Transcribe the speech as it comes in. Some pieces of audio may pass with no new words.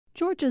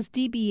Georgia's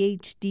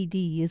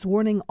DBHDD is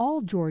warning all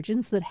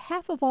Georgians that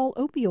half of all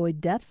opioid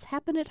deaths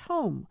happen at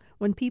home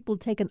when people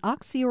take an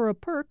Oxy or a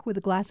Perk with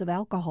a glass of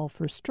alcohol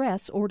for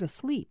stress or to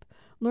sleep.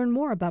 Learn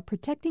more about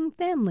protecting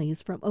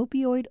families from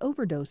opioid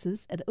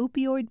overdoses at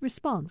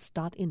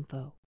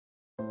opioidresponse.info.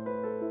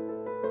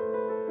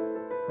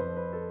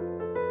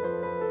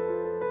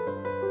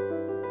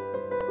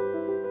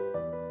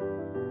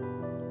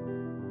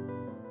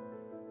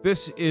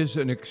 This is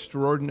an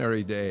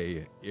extraordinary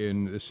day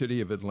in the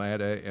city of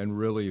Atlanta and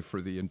really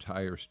for the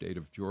entire state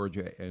of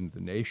Georgia and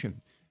the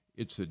nation.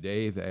 It's the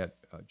day that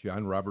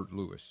John Robert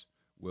Lewis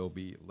will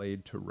be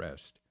laid to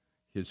rest.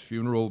 His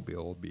funeral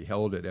will be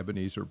held at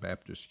Ebenezer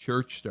Baptist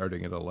Church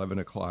starting at 11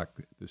 o'clock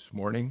this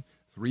morning.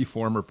 3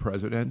 former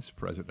presidents,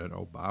 President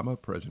Obama,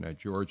 President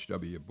George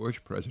W. Bush,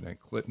 President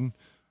Clinton,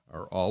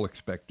 are all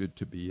expected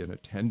to be in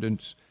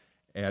attendance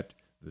at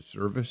the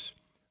service.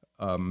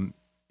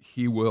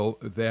 He will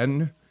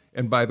then,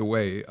 and by the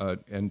way,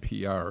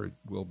 NPR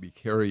will be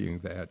carrying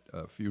that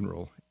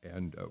funeral,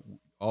 and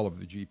all of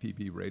the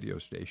GPB radio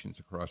stations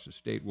across the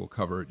state will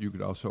cover it. You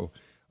could also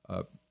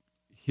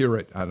hear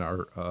it on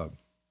our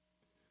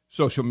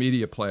social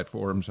media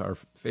platforms, our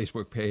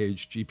Facebook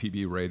page,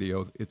 GPB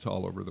Radio. It's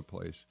all over the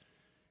place.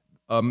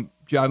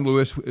 John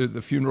Lewis,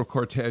 the funeral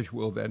cortege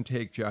will then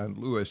take John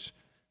Lewis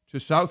to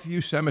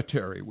Southview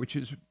Cemetery, which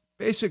is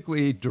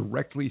basically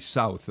directly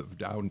south of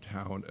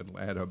downtown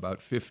Atlanta,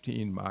 about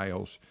 15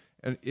 miles.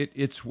 And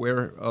it's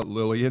where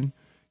Lillian,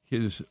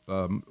 his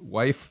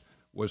wife,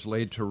 was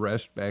laid to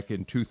rest back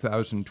in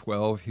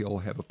 2012. He'll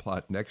have a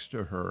plot next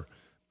to her.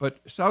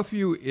 But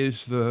Southview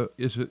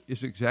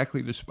is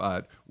exactly the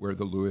spot where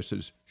the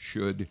Lewises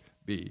should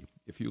be.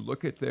 If you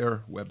look at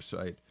their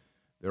website,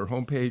 their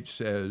homepage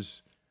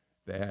says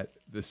that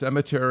the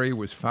cemetery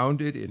was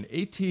founded in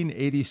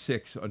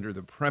 1886 under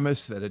the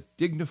premise that a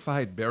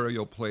dignified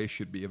burial place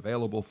should be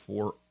available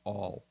for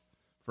all.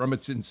 From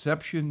its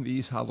inception,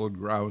 these hallowed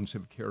grounds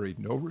have carried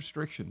no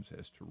restrictions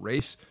as to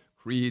race,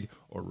 creed,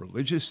 or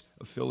religious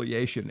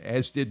affiliation,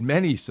 as did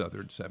many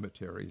Southern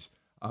cemeteries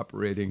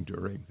operating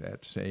during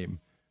that same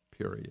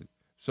period.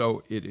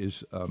 So it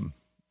is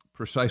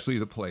precisely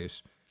the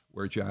place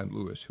where John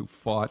Lewis, who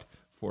fought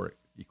for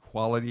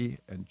equality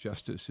and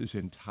justice his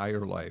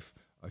entire life,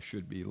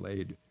 should be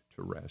laid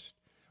to rest.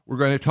 We're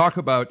going to talk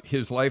about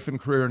his life and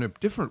career in a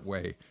different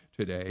way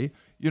today.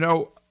 You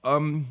know,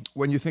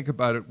 when you think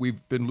about it,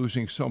 we've been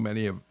losing so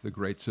many of the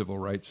great civil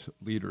rights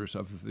leaders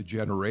of the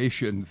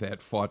generation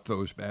that fought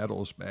those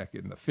battles back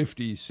in the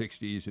 50s,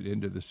 60s, and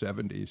into the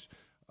 70s.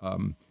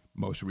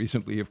 Most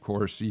recently, of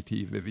course,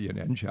 C.T. Vivian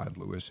and John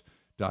Lewis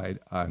died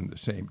on the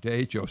same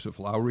day. Joseph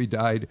Lowry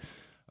died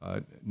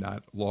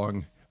not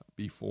long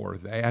before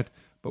that.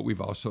 But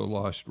we've also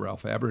lost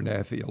Ralph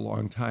Abernathy a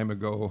long time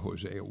ago,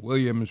 Hosea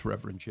Williams,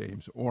 Reverend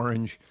James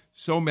Orange,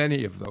 so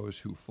many of those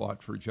who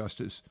fought for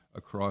justice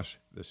across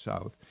the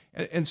South.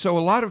 And so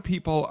a lot of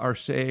people are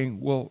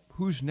saying, well,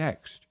 who's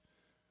next?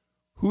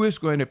 Who is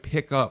going to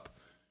pick up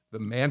the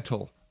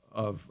mantle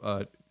of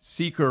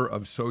seeker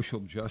of social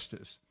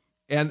justice?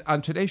 And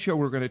on today's show,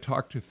 we're going to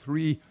talk to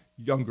 3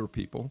 younger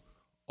people,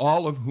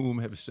 all of whom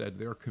have said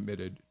they're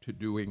committed to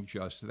doing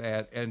just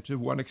that, and to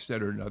one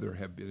extent or another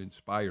have been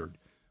inspired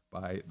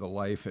by the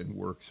life and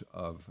works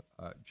of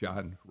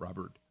John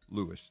Robert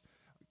Lewis.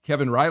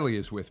 Kevin Riley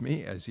is with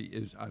me, as he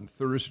is on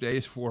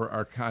Thursdays for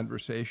our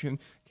conversation.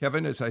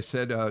 Kevin, as I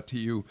said to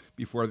you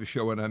before the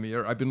show went on the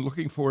air, I've been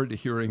looking forward to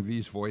hearing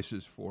these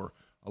voices for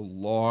a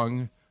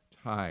long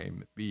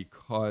time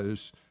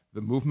because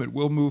the movement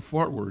will move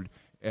forward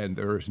and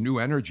there is new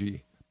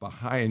energy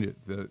behind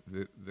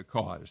the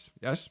cause.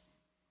 Yes?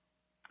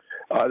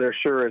 There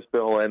sure is,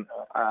 Bill. And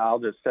I'll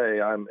just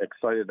say I'm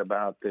excited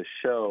about this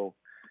show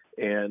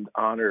and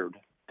honored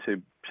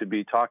to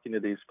be talking to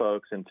these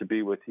folks and to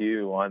be with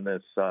you on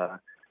this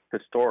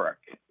historic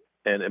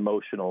and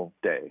emotional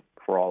day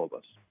for all of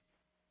us.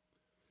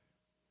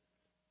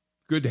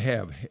 Good to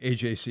have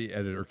AJC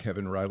editor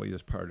Kevin Riley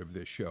as part of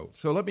this show.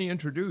 So let me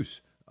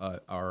introduce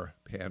our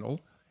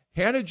panel.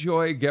 Hannah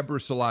Joy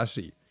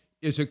Gebrselassie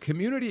is a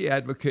community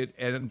advocate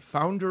and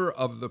founder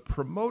of the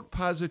Promote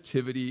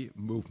Positivity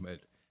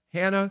movement.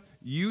 Hannah,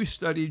 you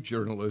studied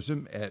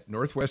journalism at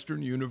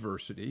Northwestern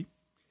University.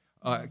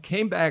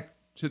 Came back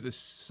to the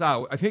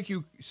South. I think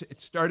you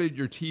started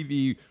your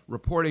TV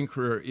reporting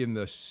career in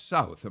the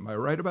South. Am I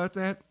right about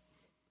that?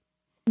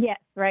 Yes,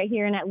 right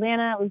here in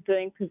Atlanta. I was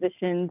doing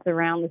positions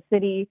around the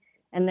city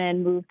and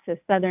then moved to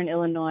Southern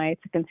Illinois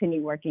to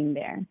continue working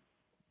there.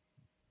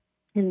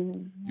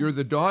 You're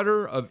the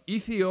daughter of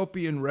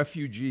Ethiopian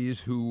refugees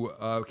who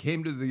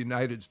came to the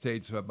United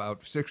States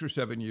about 6 or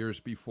 7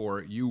 years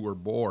before you were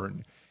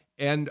born.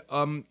 And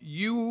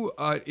you,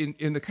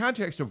 in the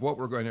context of what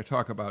we're going to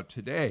talk about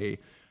today,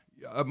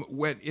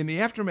 when in the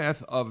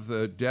aftermath of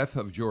the death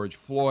of George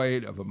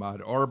Floyd, of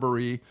Ahmaud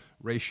Arbery,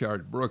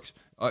 Rayshard Brooks,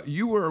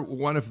 you were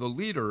one of the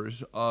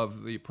leaders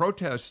of the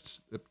protests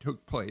that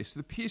took place,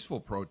 the peaceful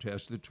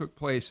protests that took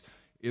place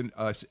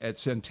at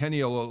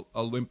Centennial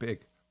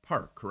Olympic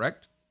Park,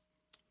 correct?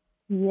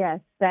 Yes,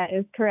 that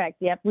is correct.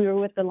 Yep, we were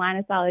with the Line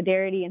of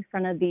Solidarity in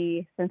front of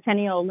the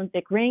Centennial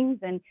Olympic Rings,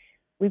 and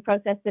we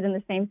protested in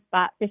the same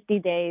spot 50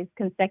 days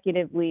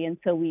consecutively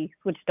until we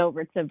switched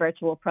over to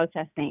virtual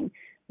protesting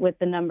with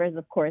the numbers,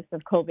 of course,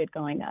 of COVID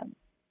going up.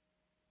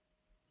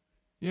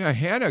 Yeah,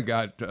 Hannah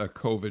got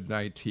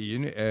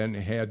COVID-19 and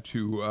had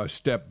to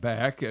step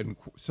back and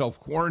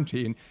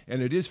self-quarantine.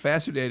 And it is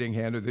fascinating,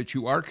 Hannah, that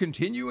you are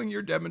continuing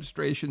your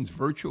demonstrations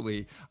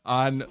virtually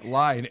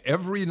online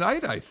every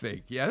night, I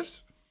think,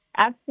 yes?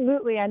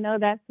 Absolutely. I know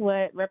that's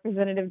what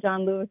Representative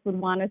John Lewis would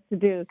want us to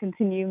do,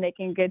 continue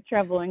making good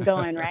trouble and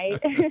going,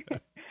 right?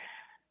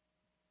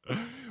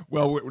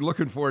 Well, we're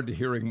looking forward to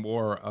hearing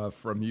more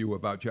from you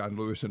about John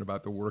Lewis and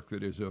about the work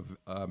that is of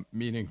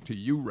meaning to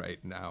you right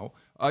now.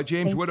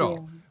 James Thank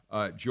Woodall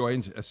you.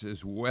 joins us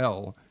as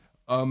well.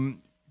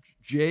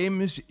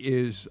 James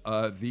is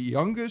the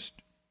youngest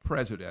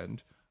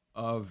president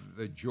of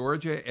the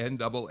Georgia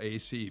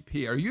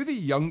NAACP. Are you the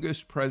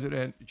youngest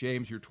president,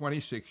 James? You're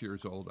 26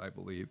 years old, I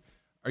believe.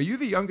 Are you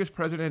the youngest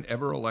president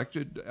ever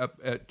elected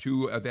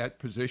to that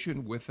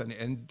position with an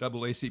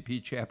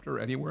NAACP chapter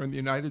anywhere in the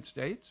United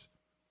States?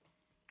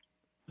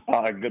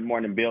 Good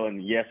morning, Bill.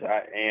 And yes,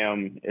 I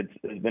am.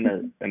 It's been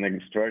an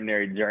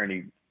extraordinary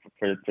journey,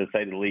 to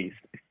say the least.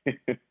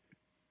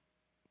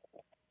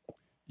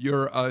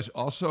 You're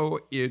also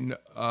in.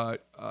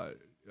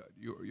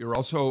 You're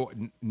also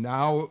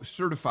now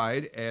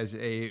certified as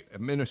a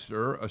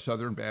minister, a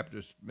Southern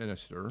Baptist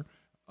minister.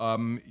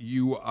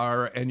 You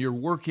are, and you're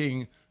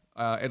working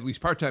at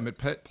least part time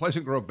at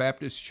Pleasant Grove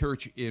Baptist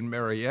Church in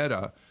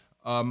Marietta.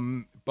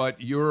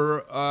 But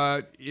you're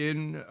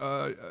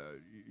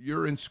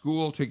in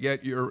school to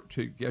get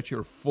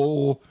your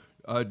full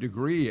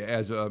degree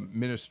as a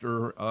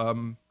minister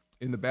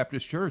in the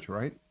Baptist Church,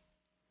 right?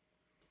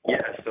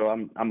 Yeah, so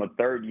I'm a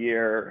third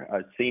year,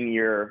 a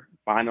senior,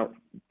 final.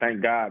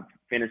 Thank God,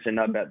 finishing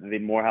up at the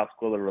Morehouse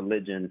School of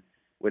Religion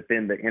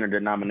within the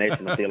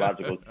Interdenominational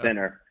Theological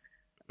Center.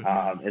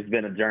 It's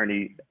been a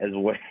journey as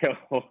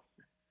well.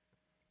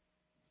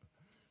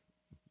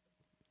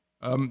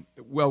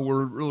 Well,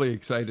 we're really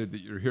excited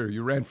that you're here.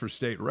 You ran for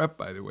state rep,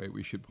 by the way.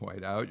 We should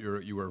point out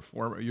you're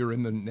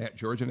in the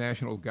Georgia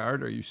National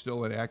Guard. Are you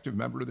still an active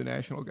member of the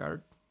National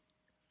Guard?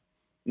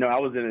 No, I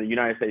was in the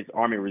United States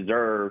Army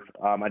Reserve.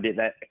 I did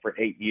that for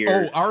 8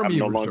 years. Oh,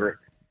 Army Reserve.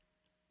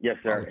 Yes,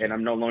 sir. And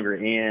I'm no longer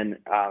in.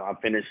 I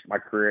finished my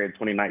career in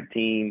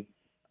 2019,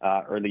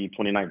 early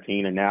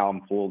 2019, and now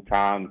I'm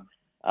full-time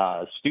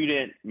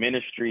student,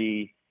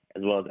 ministry,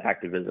 as well as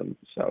activism.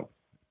 So.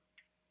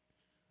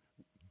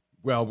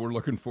 Well, we're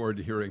looking forward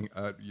to hearing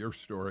your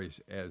stories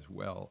as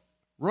well.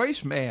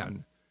 Royce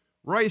Mann.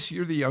 Royce,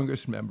 you're the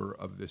youngest member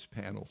of this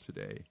panel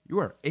today. You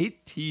are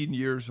 18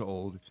 years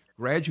old,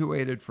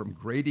 graduated from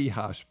Grady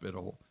High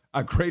School,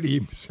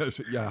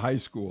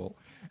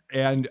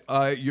 and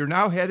you're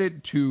now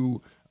headed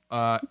to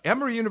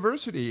Emory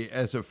University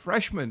as a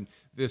freshman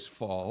this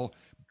fall,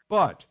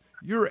 but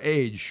your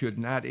age should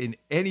not in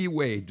any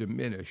way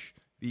diminish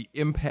the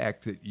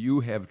impact that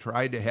you have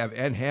tried to have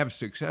and have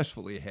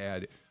successfully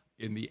had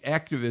in the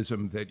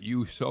activism that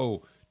you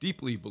so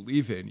deeply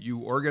believe in. You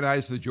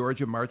organized the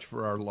Georgia March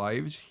for Our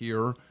Lives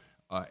here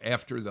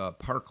after the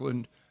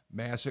Parkland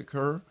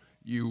massacre.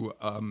 You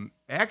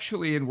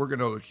actually, and we're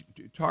going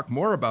to talk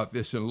more about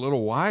this in a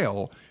little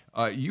while,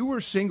 you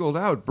were singled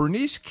out.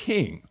 Bernice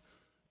King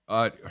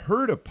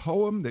heard a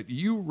poem that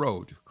you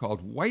wrote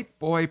called White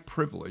Boy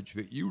Privilege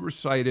that you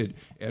recited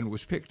and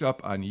was picked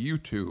up on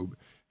YouTube.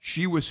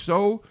 She was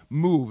so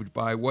moved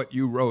by what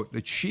you wrote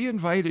that she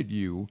invited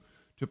you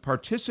to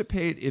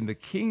participate in the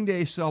King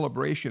Day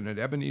celebration at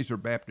Ebenezer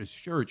Baptist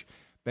Church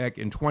back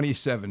in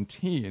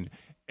 2017.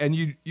 And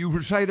you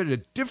recited a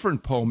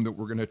different poem that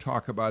we're going to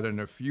talk about in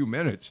a few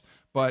minutes.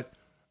 But,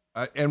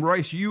 and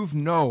Royce, you've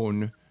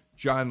known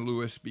John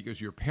Lewis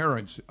because your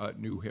parents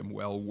knew him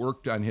well,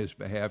 worked on his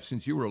behalf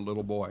since you were a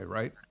little boy,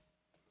 right?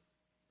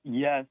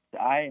 Yes,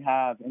 I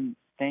have. And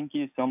thank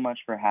you so much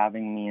for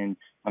having me. And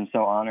I'm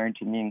so honored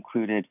to be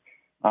included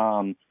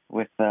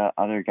with the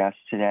other guests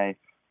today.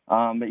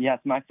 But yes,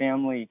 my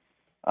family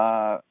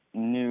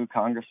knew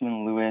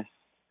Congressman Lewis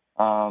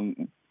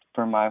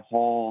for my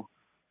whole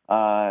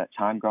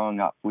time growing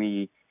up.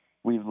 We've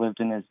lived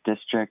in his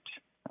district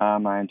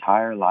my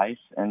entire life,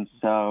 and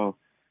so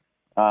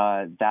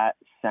that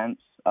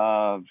sense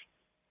of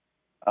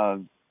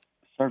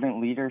servant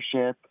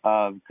leadership,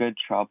 of good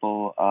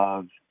trouble,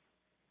 of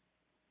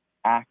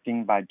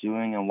acting by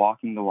doing and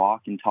walking the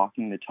walk and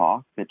talking the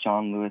talk that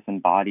John Lewis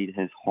embodied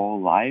his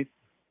whole life.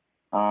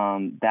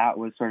 That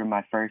was sort of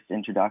my first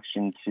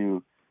introduction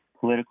to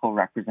political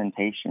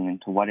representation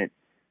and to what it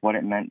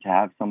meant to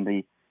have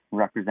somebody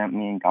represent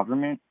me in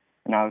government.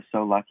 And I was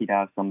so lucky to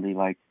have somebody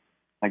like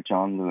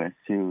John Lewis,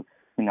 who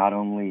not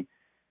only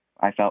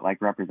I felt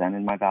like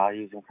represented my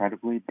values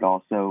incredibly, but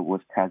also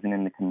was present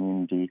in the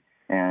community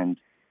and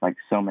like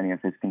so many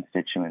of his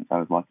constituents. I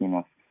was lucky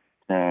enough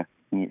to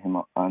meet him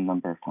a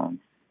number of times.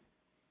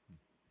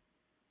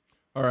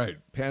 All right,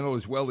 panel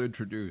is well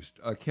introduced.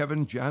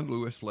 Kevin, John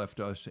Lewis left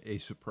us a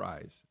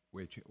surprise,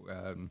 which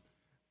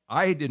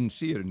I didn't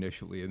see it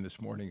initially in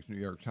this morning's New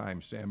York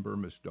Times. Sam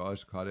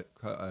Burmis-Dawes called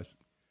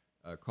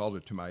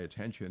it to my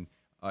attention.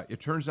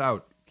 It turns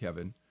out,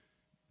 Kevin,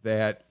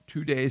 that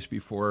 2 days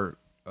before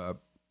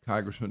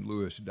Congressman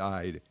Lewis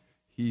died,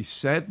 he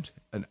sent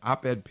an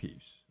op-ed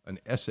piece, an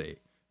essay,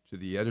 to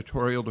the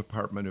editorial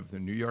department of the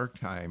New York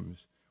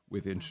Times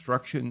with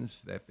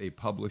instructions that they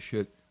publish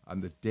it on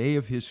the day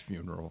of his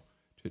funeral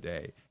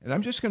today. And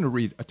I'm just going to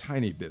read a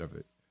tiny bit of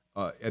it.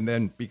 And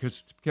then,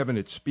 because, Kevin,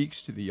 it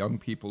speaks to the young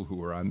people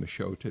who are on the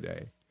show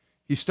today.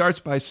 He starts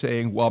by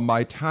saying, "While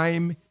my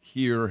time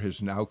here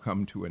has now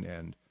come to an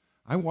end,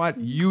 I want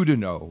you to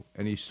know,"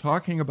 and he's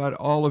talking about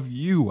all of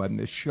you on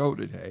this show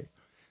today,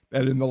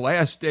 "that in the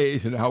last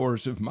days and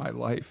hours of my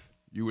life,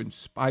 you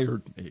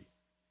inspired me.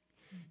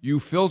 You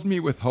filled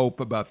me with hope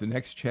about the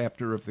next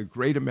chapter of the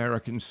great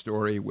American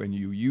story when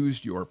you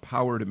used your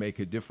power to make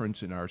a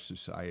difference in our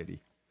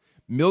society.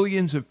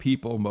 Millions of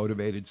people,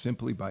 motivated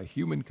simply by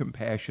human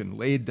compassion,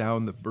 laid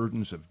down the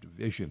burdens of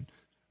division.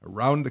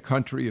 Around the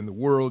country and the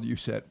world, you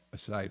set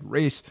aside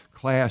race,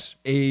 class,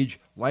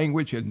 age,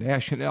 language, and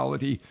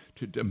nationality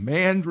to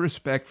demand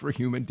respect for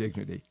human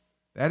dignity.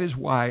 That is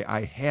why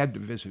I had to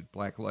visit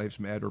Black Lives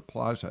Matter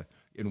Plaza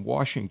in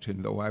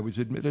Washington, though I was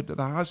admitted to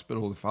the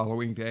hospital the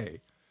following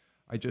day.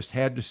 I just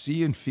had to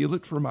see and feel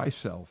it for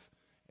myself.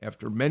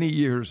 After many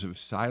years of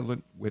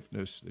silent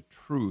witness, the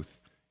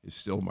truth is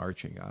still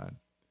marching on."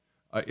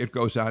 It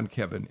goes on,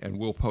 Kevin, and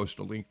we'll post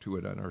a link to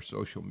it on our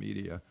social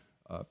media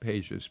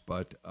pages,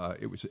 but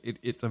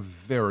it's a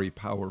very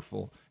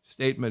powerful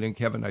statement, and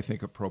Kevin, I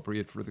think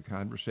appropriate for the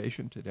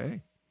conversation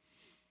today.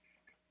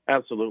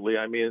 Absolutely.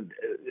 I mean,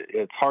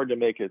 it's hard to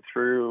make it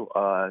through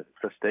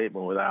the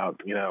statement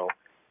without,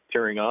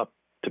 tearing up,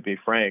 to be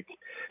frank.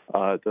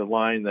 The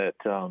line that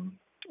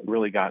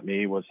really got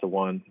me was the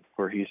one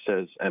where he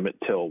says,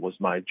 "Emmett Till was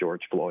my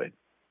George Floyd."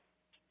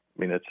 I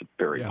mean, it's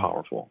very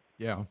powerful.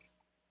 Yeah.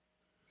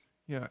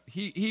 Yeah.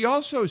 He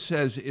also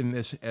says in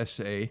this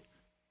essay,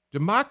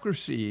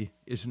 democracy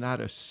is not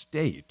a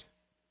state,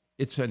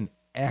 it's an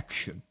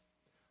action.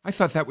 I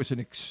thought that was an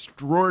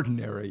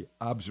extraordinary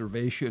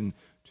observation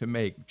to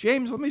make.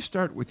 James, let me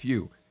start with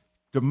you.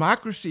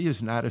 Democracy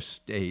is not a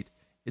state,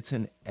 it's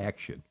an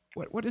action.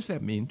 What does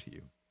that mean to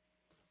you?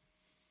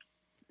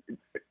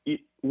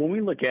 When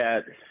we look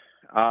at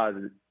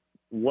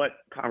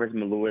what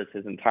Congressman Lewis,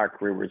 his entire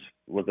career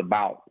was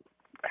about,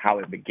 how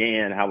it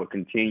began, how it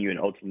continued, and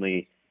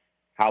ultimately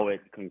how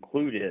it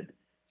concluded,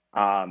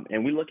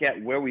 and we look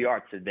at where we are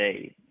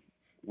today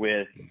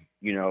with,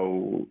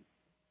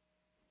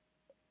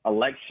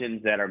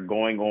 elections that are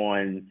going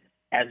on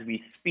as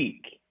we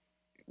speak.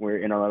 We're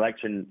in an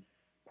election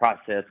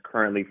process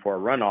currently for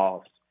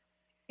runoffs,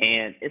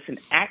 and it's an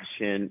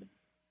action,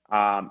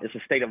 it's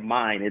a state of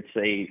mind, it's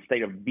a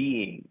state of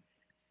being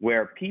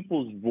where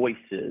people's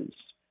voices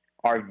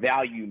are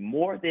valued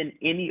more than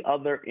any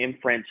other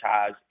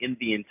enfranchised in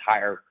the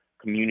entire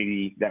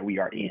community that we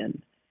are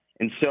in.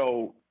 And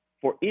so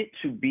for it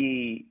to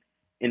be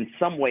in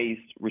some ways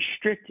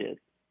restricted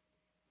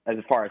as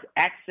far as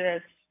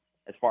access,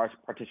 as far as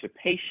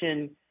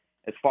participation,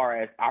 as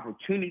far as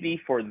opportunity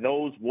for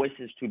those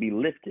voices to be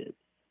lifted,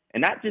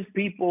 and not just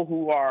people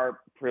who are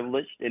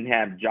privileged and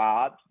have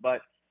jobs,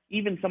 but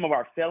even some of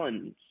our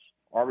felons,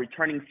 our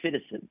returning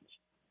citizens,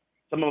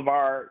 some of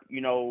our,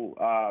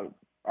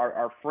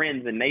 our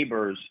friends and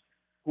neighbors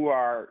who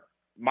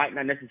might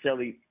not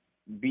necessarily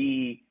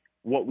be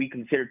what we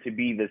consider to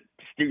be the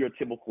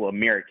stereotypical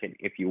American,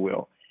 if you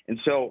will. And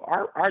so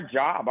our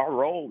job, our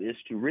role is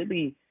to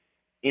really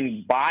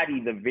embody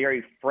the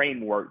very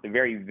framework, the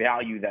very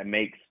value that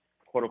makes,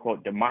 quote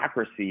unquote,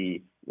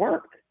 democracy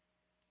work.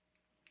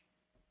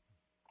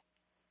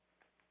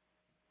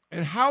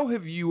 And how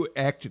have you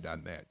acted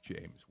on that,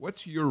 James?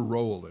 What's your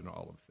role in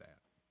all of that?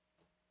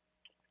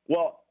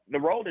 Well, the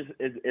role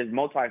is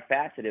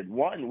multifaceted.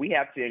 One, we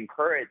have to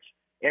encourage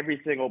every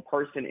single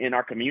person in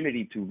our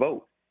community to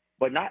vote.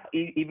 But not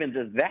even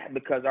just that,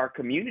 because our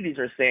communities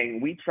are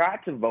saying, we tried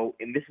to vote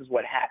and this is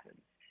what happened.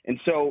 And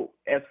so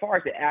as far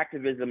as the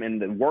activism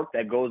and the work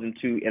that goes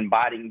into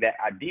embodying that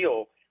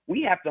ideal,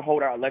 we have to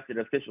hold our elected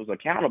officials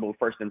accountable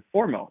first and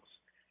foremost.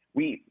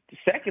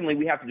 Secondly,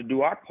 we have to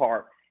do our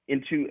part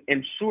into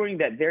ensuring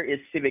that there is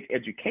civic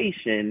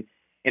education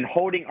and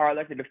holding our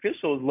elected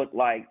officials look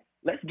like,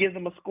 let's give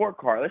them a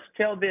scorecard. Let's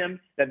tell them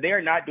that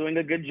they're not doing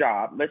a good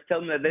job. Let's tell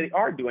them that they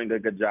are doing a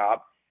good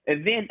job,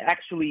 and then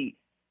actually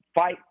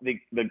fight the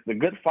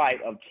good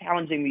fight of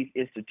challenging these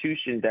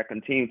institutions that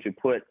continue to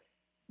put,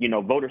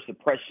 voter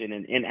suppression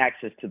and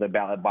inaccess to the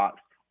ballot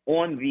box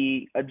on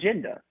the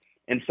agenda.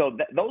 And so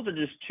those are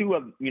just two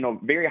of,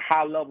 very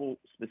high level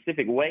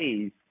specific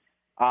ways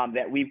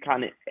that we've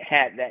kind of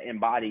had that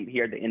embodied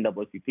here at the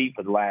NAACP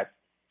for the last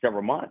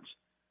several months.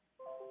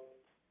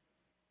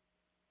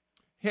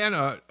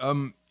 Hannah,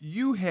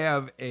 you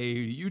have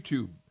a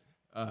YouTube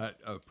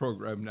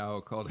program now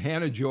called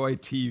Hannah Joy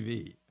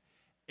TV.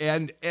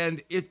 And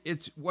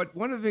it's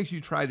one of the things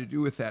you try to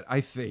do with that,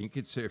 I think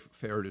it's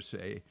fair to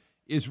say,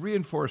 is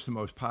reinforce the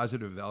most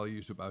positive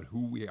values about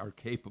who we are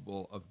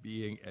capable of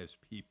being as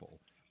people.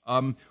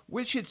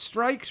 which it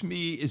strikes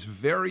me is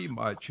very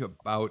much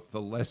about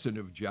the lesson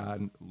of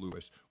John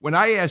Lewis. When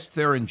I asked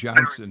Theron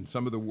Johnson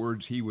some of the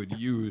words he would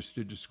use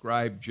to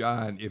describe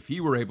John if he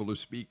were able to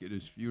speak at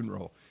his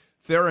funeral,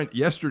 Theron,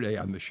 yesterday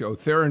on the show,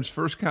 Theron's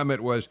first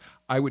comment was,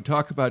 I would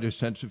talk about his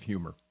sense of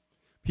humor.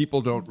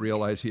 People don't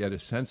realize he had a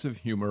sense of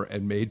humor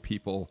and made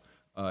people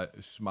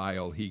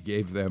smile. He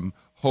gave them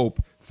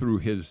hope through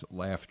his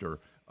laughter.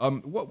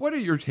 What are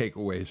your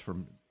takeaways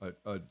from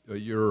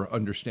your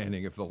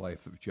understanding of the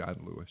life of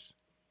John Lewis?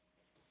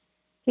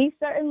 He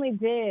certainly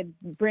did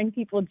bring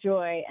people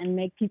joy and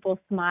make people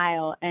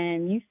smile.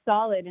 And you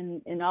saw it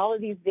in all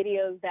of these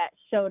videos that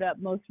showed up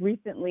most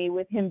recently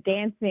with him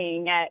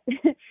dancing at,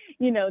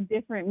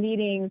 different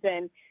meetings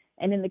and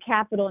in the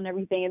Capitol and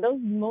everything. And those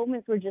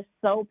moments were just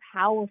so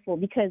powerful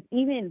because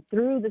even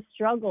through the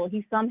struggle,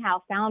 he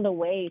somehow found a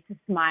way to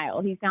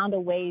smile. He found a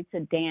way to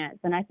dance.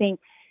 And I think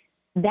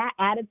that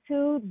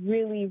attitude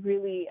really,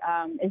 really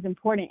is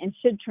important and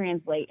should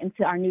translate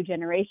into our new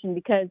generation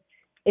because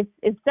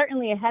it's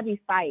certainly a heavy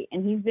fight,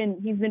 and he's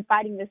been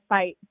fighting this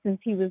fight since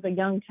he was a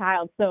young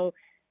child. So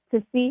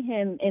to see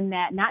him in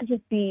that, not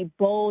just be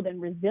bold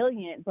and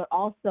resilient, but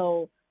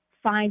also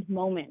find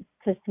moments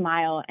to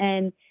smile.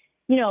 And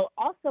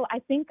also I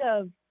think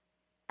of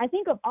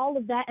all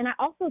of that, and I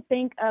also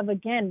think of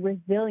again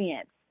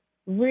resilience.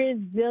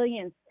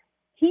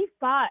 He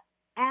fought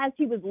as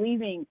he was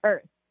leaving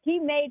Earth. He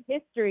made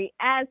history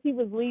as he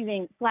was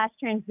leaving /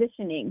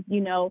 transitioning,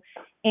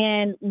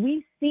 and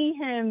we see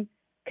him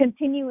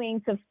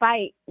continuing to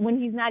fight when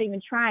he's not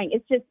even trying.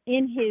 It's just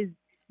in his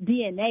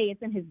DNA.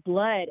 It's in his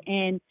blood.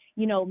 And,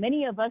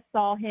 many of us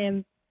saw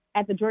him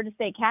at the Georgia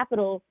State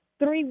Capitol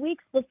 3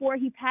 weeks before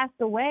he passed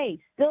away,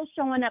 still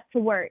showing up to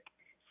work,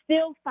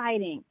 still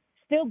fighting,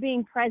 still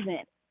being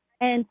present.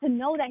 And to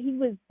know that he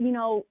was,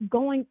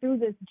 going through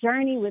this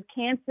journey with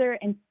cancer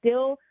and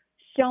still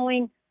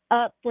showing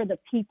up for the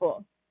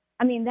people.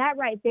 I mean, that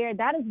right there,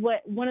 that is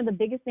one of the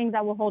biggest things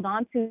I will hold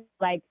on to,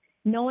 like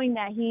knowing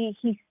that he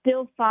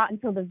still fought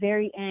until the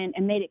very end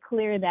and made it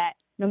clear that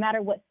no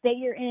matter what state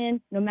you're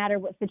in, no matter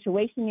what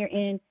situation you're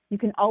in, you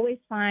can always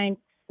find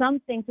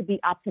something to be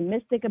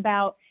optimistic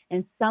about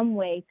and some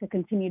way to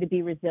continue to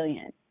be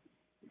resilient.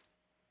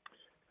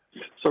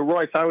 So,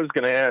 Royce, I was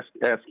going to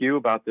ask you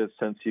about this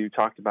since you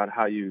talked about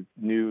how you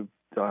knew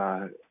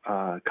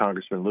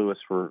Congressman Lewis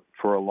for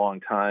a long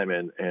time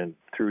and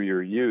through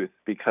your youth,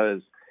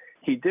 because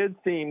he did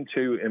seem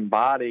to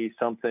embody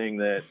something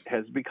that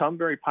has become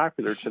very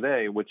popular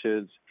today, which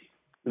is,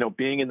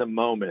 being in the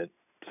moment,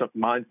 some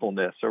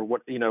mindfulness, or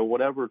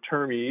whatever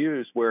term you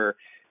use, where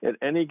at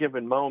any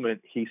given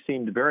moment, he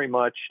seemed very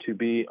much to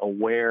be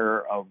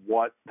aware of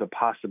what the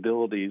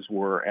possibilities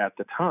were at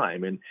the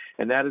time. And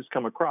that has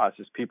come across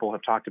as people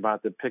have talked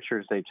about the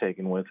pictures they've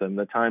taken with him,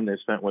 the time they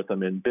spent with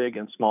him in big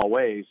and small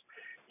ways.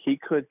 He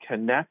could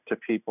connect to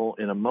people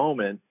in a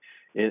moment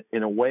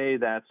in a way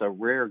that's a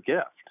rare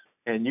gift.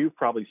 And you've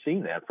probably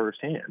seen that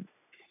firsthand.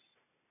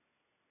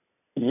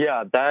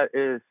 Yeah, that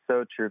is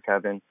so true,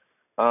 Kevin.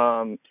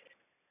 Congressman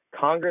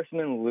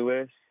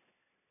Lewis,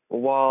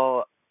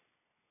 while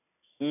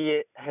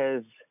he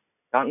has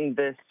gotten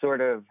this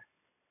sort of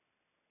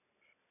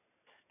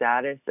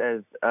status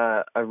as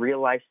a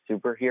real-life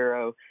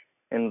superhero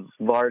in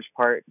large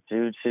part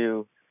due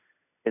to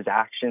his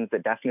actions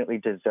that definitely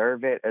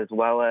deserve it, as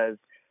well as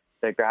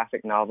the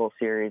graphic novel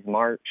series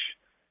March,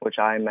 which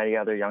I and many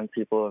other young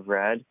people have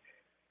read.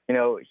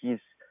 He's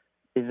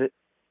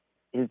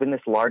been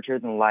this larger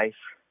than life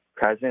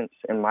presence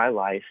in my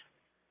life,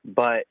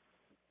 but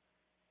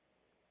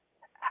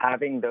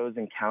having those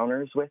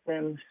encounters with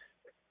him,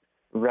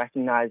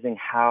 recognizing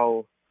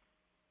how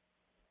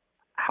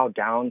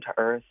down to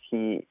earth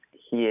he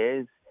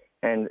is,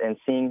 and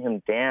seeing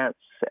him dance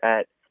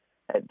at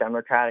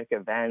Democratic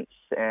events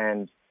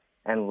and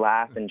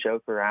laugh and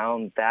joke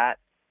around, that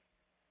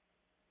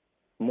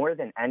more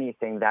than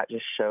anything, that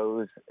just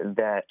shows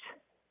that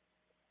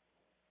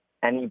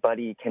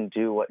anybody can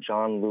do what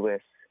John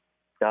Lewis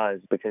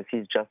does, because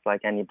he's just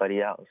like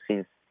anybody else.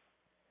 He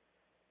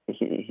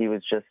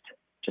was just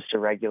a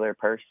regular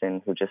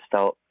person who just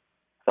felt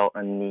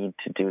a need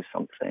to do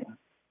something.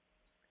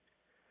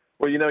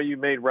 Well, you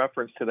made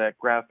reference to that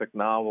graphic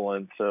novel,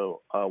 and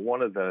so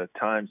one of the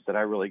times that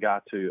I really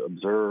got to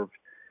observe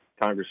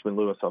Congressman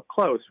Lewis up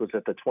close was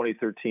at the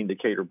 2013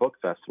 Decatur Book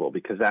Festival,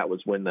 because that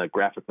was when the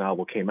graphic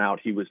novel came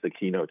out. He was the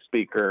keynote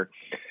speaker.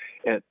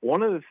 And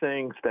one of the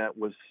things that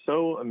was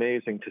so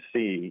amazing to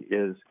see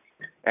is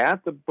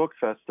at the book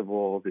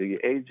festival, the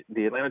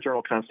Atlanta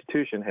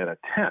Journal-Constitution had a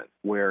tent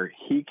where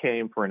he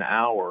came for an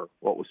hour,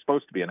 what was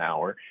supposed to be an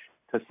hour,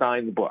 to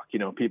sign the book.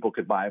 People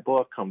could buy a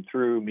book, come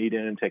through, meet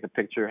in, take a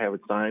picture, have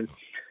it signed.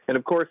 And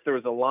of course, there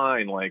was a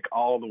line like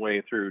all the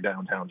way through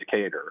downtown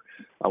Decatur,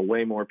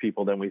 way more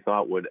people than we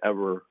thought would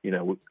ever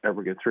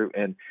get through.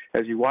 And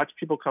as you watch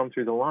people come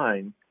through the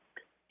line,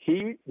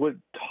 he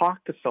would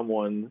talk to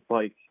someone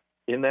like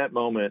in that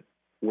moment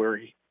where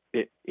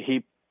it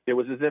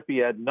was as if he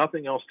had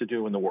nothing else to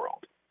do in the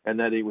world. and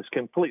that he was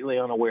completely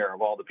unaware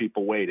of all the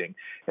people waiting,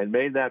 and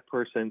made that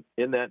person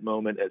in that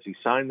moment, as he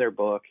signed their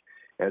book,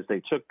 as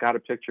they got a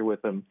picture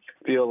with him,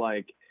 feel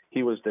like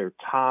he was their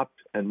top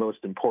and most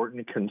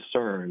important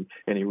concern,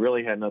 and he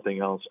really had nothing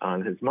else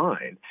on his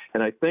mind.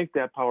 And I think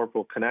that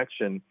powerful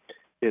connection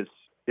is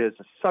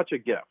such a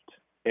gift,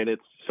 and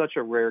it's such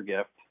a rare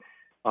gift.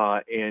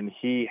 And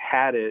he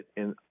had it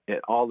in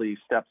all these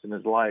steps in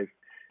his life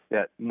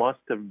that must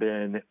have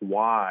been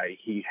why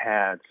he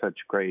had such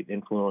great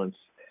influence,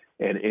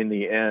 and in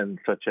the end,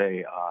 such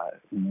a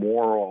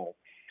moral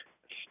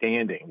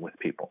standing with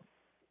people.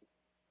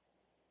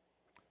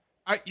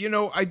 I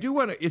do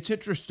want to. It's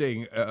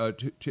interesting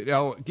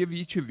I'll give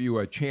each of you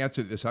a chance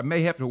at this. I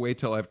may have to wait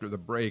till after the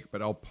break,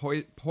 but I'll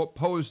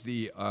pose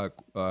the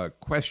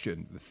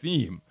question, the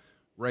theme,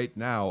 right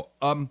now.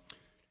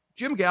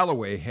 Jim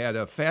Galloway had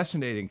a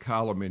fascinating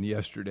column in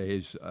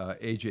yesterday's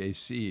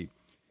AJC,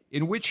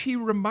 in which he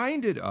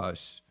reminded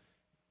us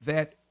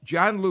that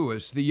John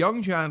Lewis, the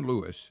young John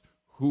Lewis,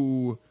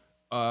 who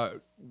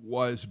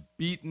was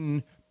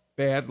beaten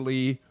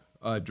badly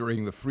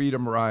during the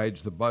Freedom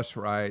Rides, the bus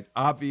ride,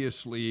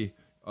 obviously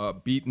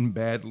beaten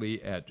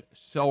badly at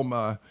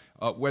Selma,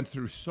 went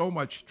through so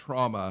much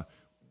trauma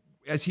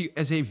as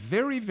a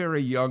very,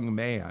 very young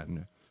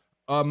man,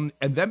 and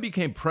then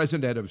became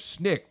president of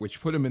SNCC,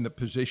 which put him in the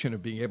position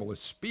of being able to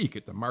speak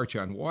at the March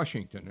on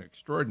Washington, an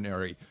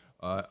extraordinary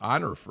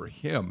honor for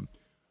him.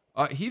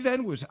 He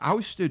then was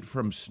ousted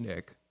from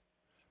SNCC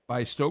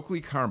by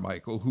Stokely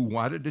Carmichael, who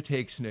wanted to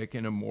take SNCC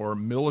in a more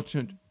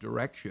militant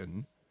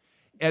direction.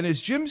 And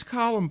as Jim's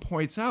column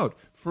points out,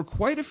 for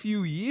quite a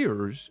few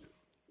years,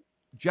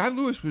 John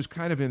Lewis was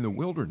kind of in the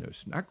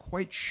wilderness, not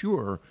quite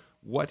sure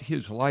what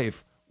his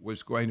life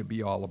was going to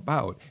be all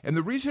about. And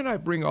the reason I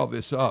bring all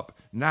this up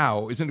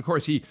now is, and of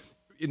course, he,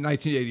 in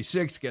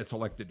 1986, gets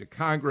elected to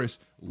Congress,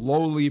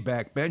 lowly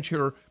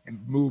backbencher,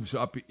 moves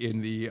up in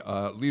the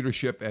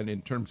leadership and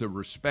in terms of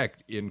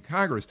respect in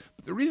Congress.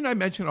 But the reason I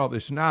mention all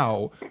this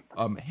now,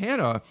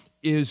 Hannah,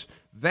 is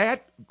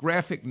that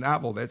graphic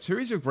novel, that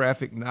series of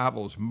graphic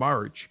novels,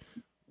 March,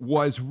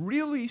 was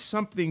really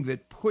something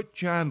that put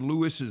John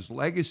Lewis's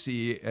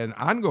legacy and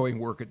ongoing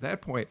work at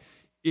that point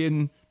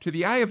into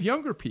the eye of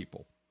younger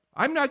people.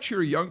 I'm not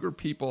sure younger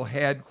people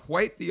had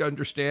quite the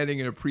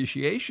understanding and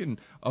appreciation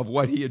of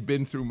what he had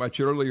been through much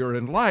earlier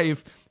in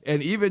life.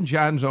 And even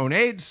John's own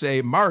aides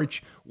say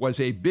March was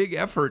a big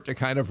effort to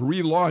kind of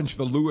relaunch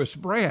the Lewis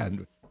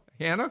brand.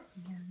 Hannah?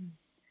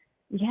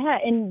 Yeah,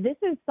 and this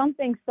is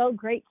something so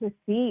great to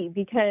see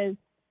because,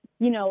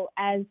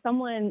 as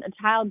someone, a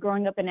child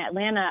growing up in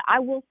Atlanta, I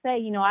will say,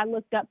 I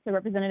looked up to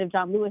Representative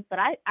John Lewis, but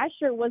I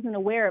sure wasn't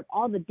aware of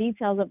all the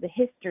details of the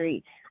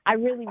history. I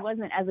really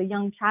wasn't as a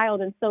young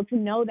child. And so to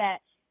know that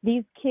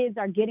these kids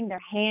are getting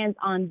their hands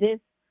on this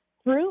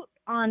fruit,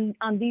 on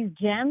these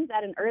gems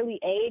at an early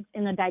age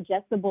in a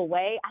digestible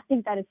way, I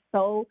think that is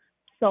so,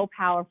 so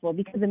powerful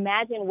because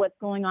imagine what's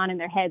going on in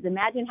their heads.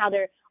 Imagine how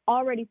they're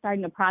already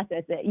starting to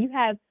process it. You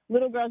have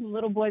little girls and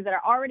little boys that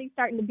are already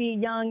starting to be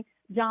young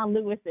John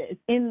Lewises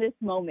in this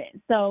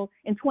moment. So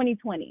in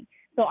 2020.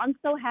 So I'm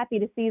so happy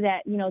to see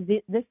that,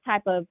 this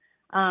type of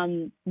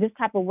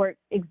work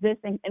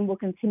exists and will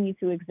continue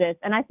to exist.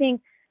 And I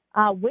think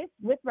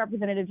with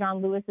Representative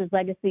John Lewis's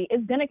legacy,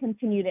 it's going to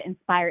continue to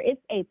inspire.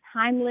 It's a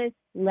timeless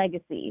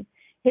legacy.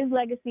 His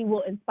legacy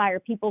will inspire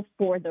people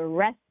for the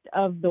rest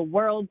of the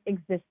world's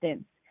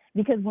existence.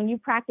 Because when you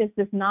practice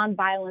this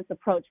nonviolence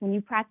approach, when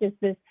you practice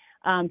this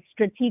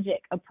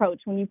strategic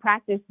approach, when you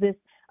practice this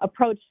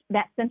approach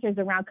that centers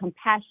around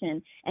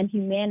compassion and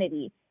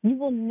humanity, you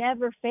will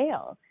never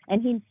fail.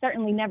 And he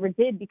certainly never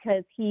did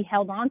because he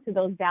held on to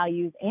those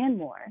values and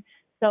more.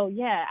 So,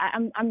 yeah,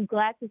 I'm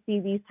glad to see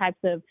these types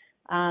of,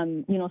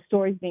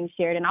 stories being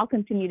shared. And I'll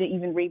continue to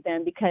even read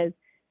them because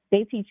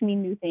they teach me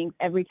new things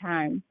every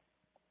time.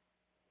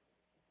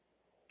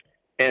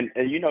 And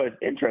it's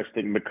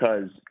interesting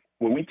because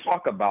when we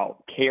talk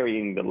about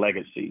carrying the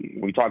legacy,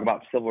 when we talk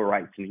about civil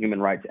rights and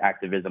human rights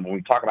activism, when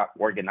we talk about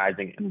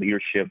organizing and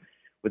leadership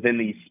within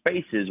these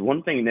spaces,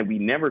 one thing that we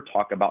never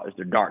talk about is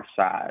the dark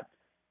side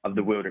of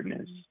the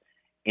wilderness.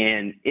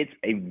 And it's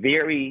a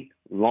very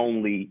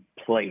lonely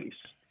place.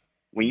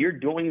 When you're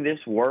doing this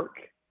work,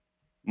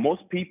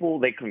 most people,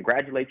 they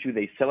congratulate you,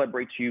 they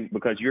celebrate you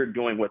because you're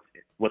doing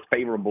what's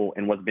favorable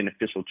and what's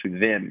beneficial to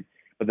them.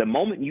 But the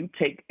moment you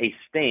take a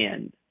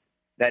stand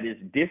that is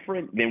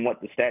different than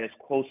what the status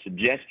quo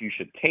suggests you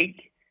should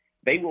take,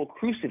 they will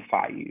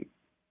crucify you.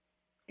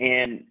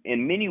 And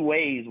in many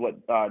ways,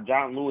 what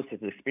John Lewis has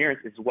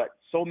experienced is what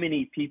so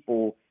many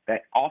people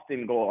that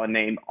often go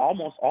unnamed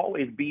almost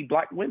always be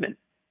Black women.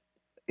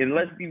 And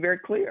let's be very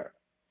clear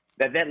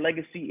that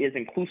legacy is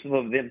inclusive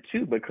of them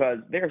too, because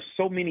there are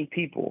so many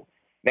people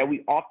that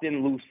we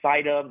often lose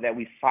sight of, that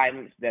we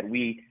silence, that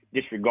we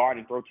disregard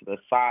and throw to the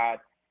side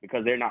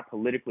because they're not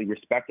politically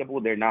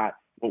respectable. They're not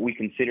what we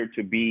consider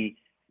to be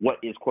what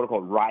is quote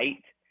unquote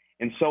right.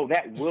 And so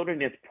that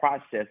wilderness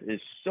process is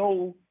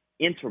so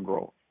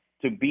integral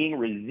to being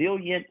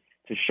resilient,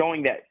 to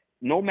showing that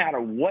no matter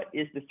what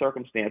is the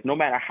circumstance, no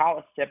matter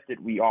how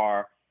accepted we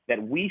are,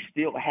 that we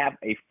still have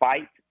a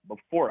fight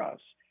before us.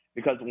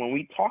 Because when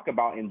we talk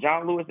about, and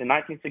John Lewis in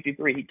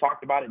 1963, he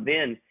talked about it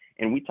then,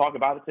 and we talk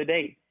about it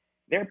today,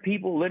 there are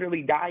people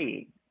literally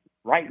dying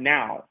right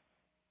now.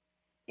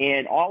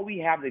 And all we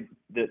have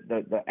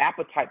the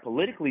appetite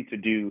politically to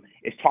do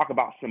is talk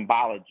about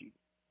symbology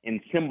and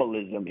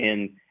symbolism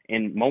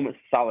and moments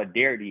of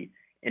solidarity,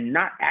 and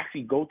not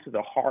actually go to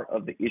the heart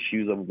of the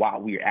issues of why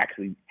we are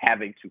actually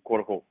having to, quote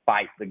unquote,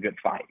 fight the good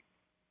fight.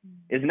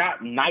 It's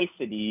not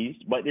niceties,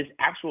 but it's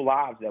actual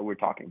lives that we're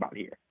talking about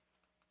here.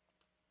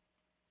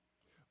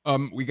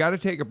 We got to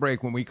take a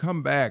break. When we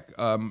come back,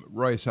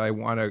 Royce, I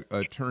want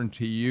to turn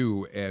to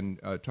you and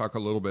talk a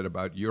little bit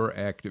about your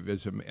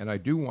activism. And I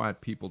do want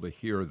people to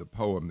hear the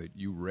poem that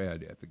you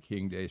read at the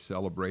King Day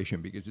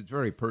celebration, because it's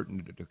very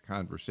pertinent to the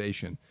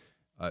conversation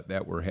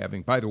that we're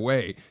having. By the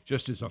way,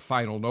 just as a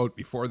final note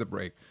before the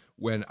break,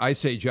 when I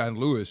say John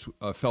Lewis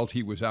felt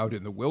he was out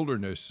in the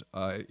wilderness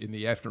in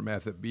the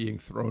aftermath of being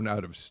thrown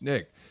out of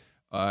SNCC,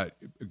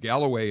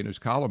 Galloway in his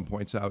column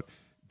points out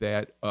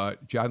that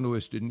John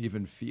Lewis didn't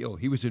even feel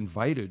he was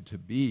invited to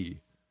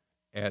be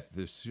at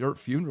the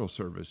funeral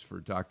service for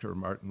Dr.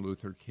 Martin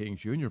Luther King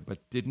Jr.,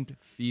 but didn't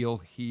feel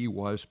he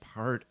was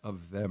part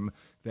of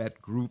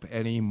that group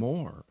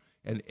anymore,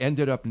 and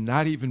ended up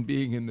not even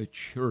being in the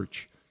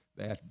church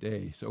that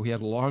day. So he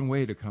had a long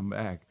way to come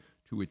back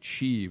to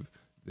achieve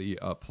the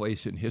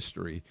place in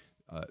history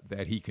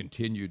that he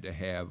continued to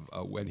have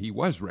when he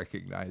was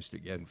recognized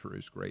again for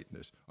his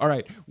greatness. All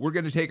right, we're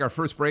going to take our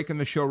first break in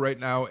the show right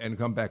now and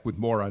come back with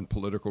more on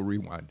Political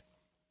Rewind.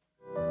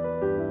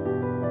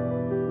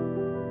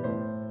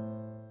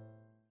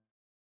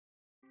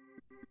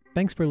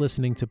 Thanks for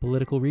listening to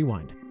Political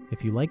Rewind.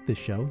 If you like this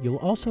show, you'll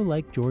also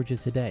like Georgia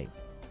Today.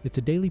 It's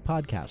a daily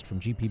podcast from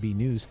GPB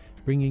News,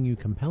 bringing you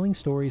compelling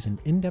stories and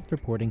in-depth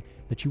reporting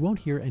that you won't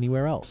hear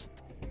anywhere else.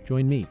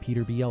 Join me,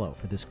 Peter Biello,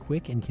 for this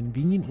quick and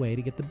convenient way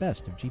to get the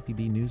best of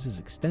GPB News'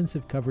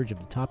 extensive coverage of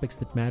the topics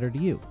that matter to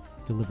you,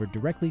 delivered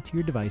directly to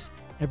your device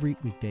every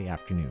weekday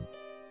afternoon.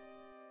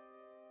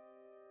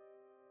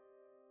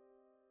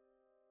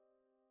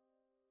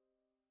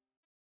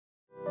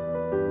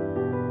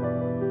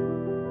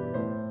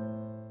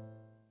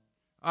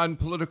 On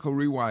Political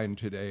Rewind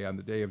today, on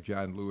the day of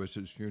John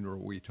Lewis's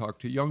funeral, we talk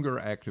to younger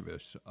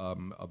activists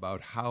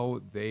about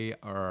how they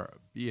are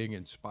being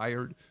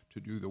inspired to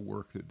do the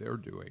work that they're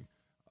doing,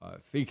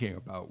 thinking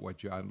about what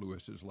John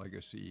Lewis's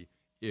legacy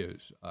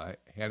is.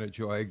 Hannah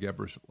Joy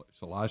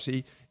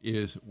Gebrselassie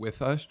is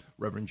with us,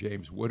 Reverend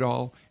James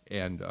Woodall,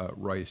 and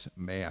Royce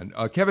Mann.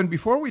 Kevin,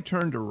 before we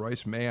turn to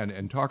Royce Mann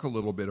and talk a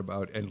little bit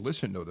about and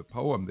listen to the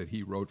poem that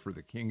he wrote for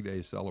the King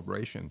Day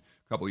celebration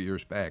a couple of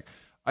years back,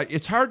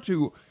 it's hard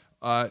to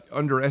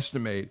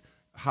underestimate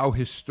how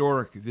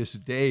historic this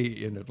day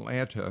in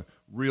Atlanta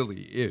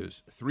really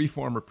is. 3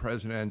 former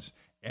presidents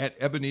at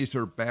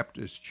Ebenezer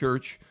Baptist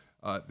Church,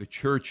 the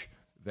church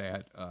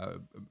that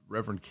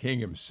Reverend King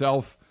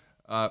himself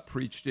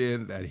preached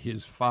in, that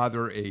his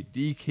father,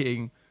 A.D.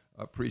 King,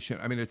 preached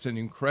in. I mean, it's an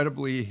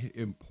incredibly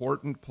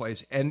important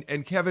place.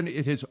 And Kevin,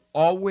 it has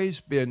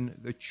always been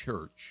the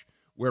church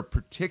where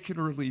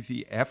particularly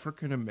the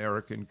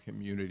African-American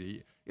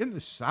community in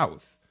the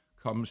South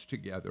comes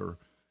together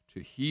to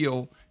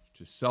heal,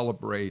 to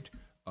celebrate,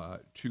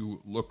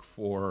 to look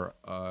for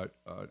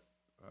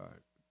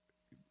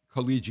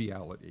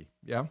collegiality.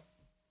 Yeah.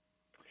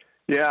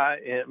 Yeah,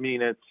 I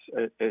mean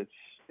it's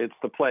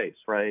the place,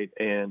 right?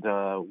 And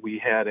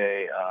we had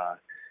a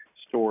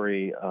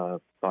story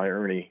by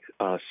Ernie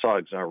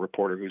Suggs, our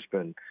reporter, who's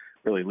been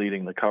really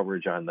leading the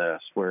coverage on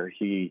this, where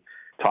he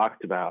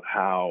talked about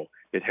how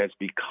it has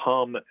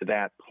become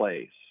that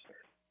place,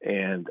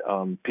 and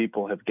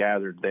people have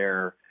gathered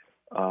there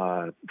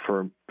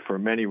for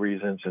many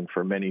reasons and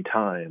for many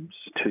times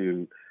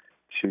to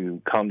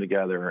come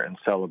together and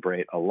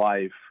celebrate a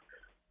life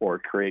or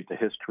create the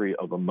history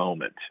of a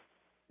moment.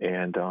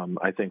 And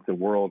I think the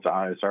world's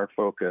eyes are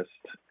focused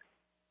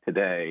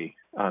today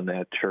on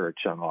that church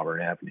on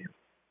Auburn Avenue.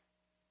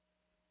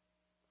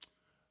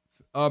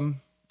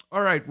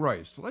 All right,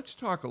 Royce, let's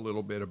talk a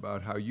little bit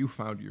about how you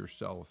found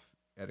yourself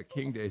at a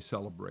King Day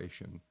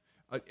celebration.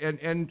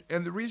 And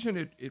the reason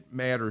it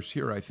matters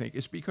here, I think,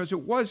 is because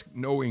it was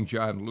knowing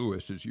John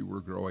Lewis as you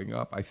were growing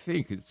up, I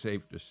think it's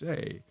safe to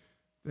say,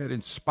 that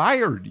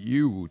inspired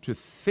you to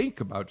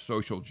think about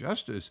social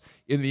justice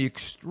in the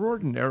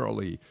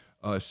extraordinarily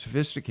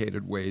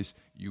sophisticated ways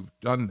you've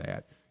done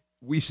that.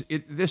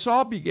 This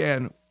all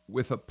began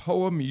with a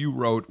poem you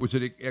wrote. Was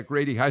it at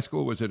Grady High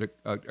School? Was it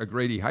a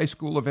Grady High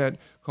School event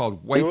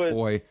called White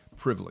Boy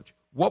Privilege?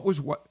 What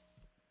was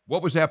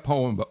that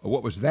poem?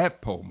 What was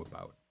that poem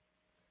about?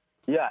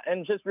 Yeah,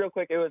 and just real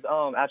quick, it was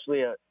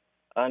actually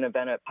an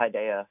event at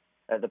Paideia,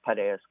 at the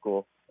Paideia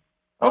School.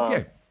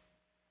 Okay.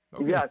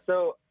 Yeah,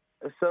 so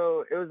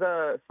it was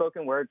a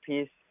spoken word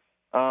piece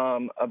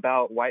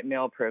about white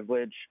male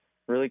privilege,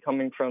 really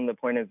coming from the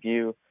point of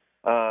view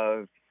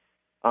of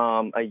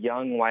a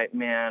young white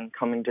man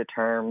coming to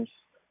terms,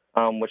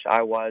 which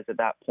I was at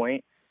that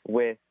point,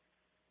 with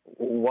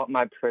what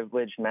my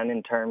privilege meant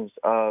in terms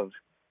of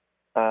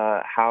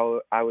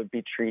how I would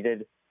be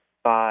treated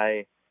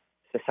by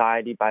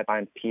society, by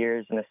my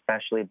peers, and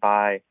especially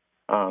by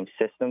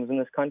systems in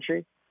this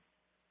country,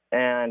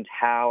 and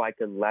how I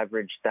could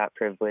leverage that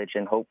privilege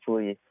and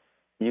hopefully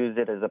use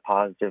it as a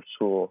positive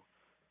tool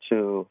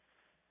to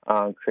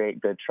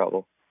create good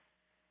trouble.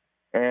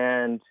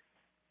 And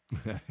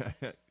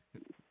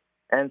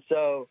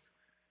so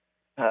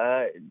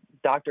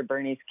Dr.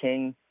 Bernice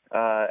King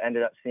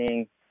ended up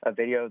seeing a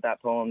video of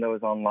that poem that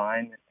was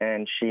online,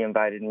 and she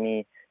invited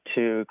me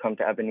to come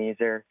to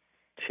Ebenezer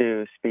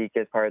to speak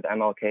as part of the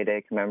MLK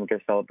Day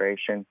commemorative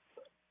celebration,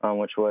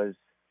 which was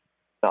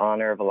the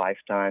honor of a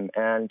lifetime.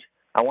 And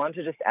I wanted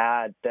to just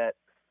add that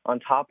on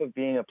top of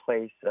being a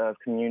place of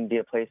community,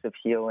 a place of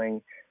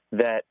healing,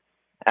 that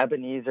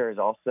Ebenezer is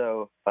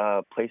also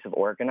a place of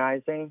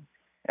organizing,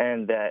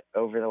 and that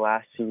over the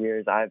last 2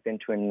 years, I've been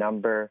to a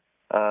number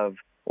of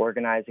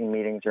organizing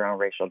meetings around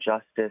racial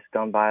justice,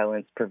 gun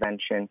violence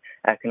prevention,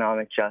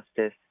 economic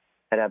justice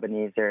at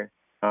Ebenezer.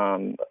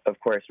 Of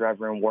course,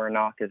 Reverend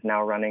Warnock is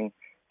now running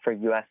for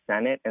U.S.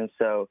 Senate, and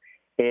so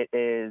it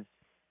is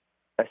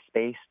a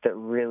space that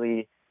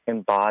really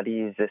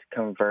embodies this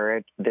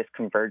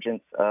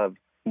convergence of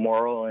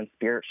moral and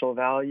spiritual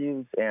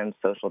values and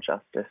social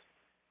justice.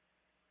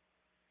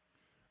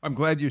 I'm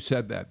glad you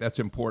said that. That's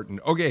important.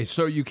 Okay,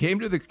 so you came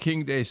to the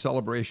King Day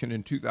celebration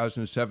in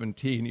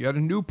 2017. You had a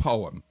new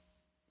poem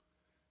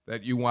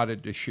that you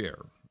wanted to share.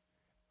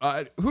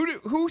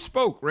 Who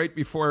spoke right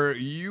before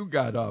you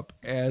got up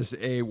as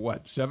a,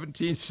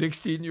 17,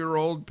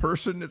 16-year-old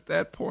person at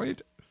that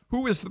point?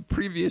 Who was the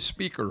previous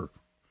speaker,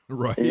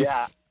 Royce?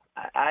 Yeah,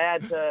 I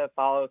had to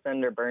follow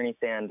Senator Bernie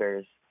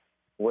Sanders,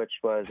 which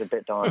was a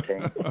bit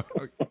daunting.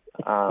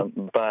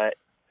 But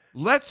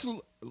let's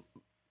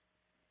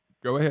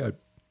go ahead.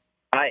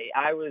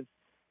 I was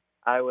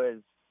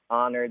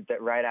honored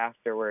that right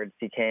afterwards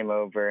he came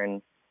over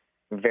and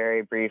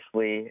very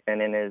briefly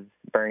and in his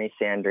Bernie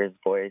Sanders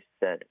voice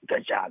said,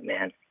 "Good job,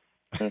 man."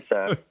 And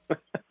so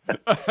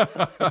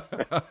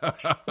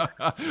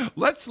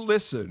let's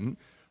listen.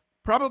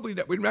 Probably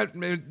we're not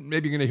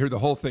maybe going to hear the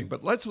whole thing,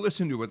 but let's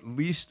listen to at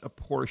least a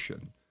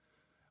portion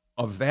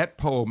of that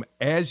poem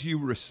as you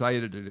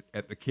recited it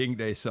at the King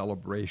Day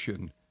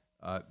celebration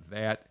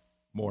that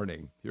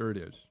morning. Here it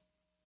is.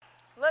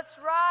 Let's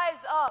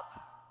rise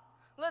up.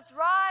 Let's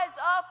rise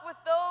up with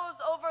those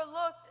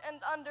overlooked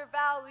and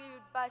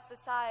undervalued by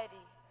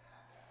society.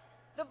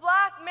 The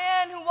black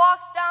man who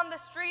walks down the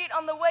street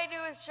on the way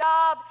to his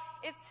job,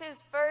 it's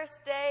his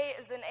first day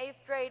as an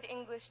 8th grade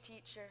English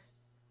teacher.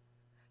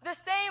 The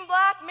same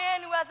black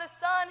man who has a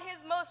son,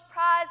 his most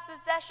prized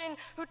possession,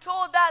 who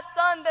told that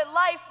son that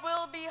life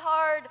will be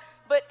hard,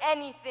 but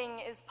anything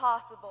is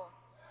possible.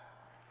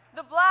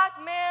 The black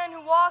man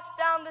who walks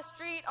down the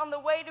street on the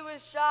way to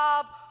his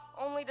job,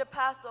 only to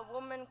pass a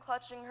woman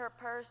clutching her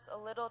purse a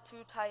little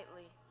too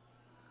tightly.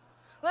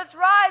 Let's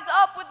rise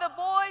up with the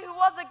boy who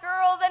was a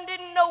girl, then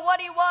didn't know what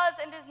he was,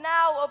 and is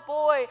now a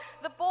boy.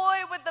 The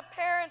boy with the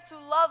parents who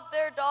loved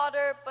their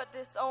daughter but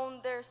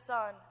disowned their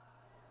son.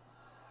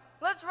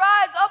 Let's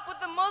rise up with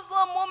the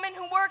Muslim woman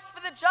who works for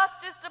the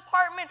Justice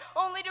Department,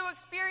 only to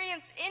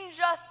experience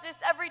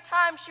injustice every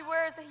time she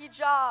wears a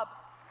hijab.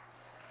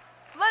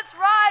 Let's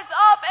rise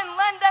up and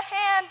lend a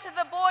hand to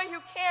the boy who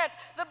can't,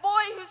 the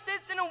boy who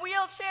sits in a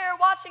wheelchair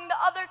watching the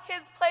other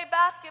kids play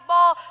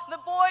basketball,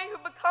 the boy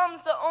who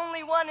becomes the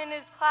only one in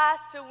his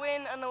class to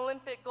win an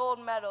Olympic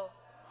gold medal.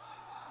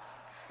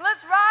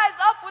 Let's rise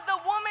up with the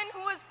woman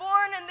who was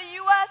born in the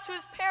U.S.,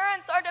 whose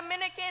parents are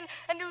Dominican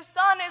and whose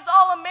son is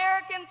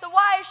all-American, so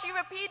why is she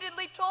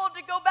repeatedly told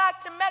to go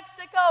back to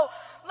Mexico?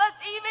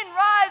 Let's even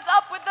rise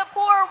up with the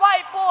poor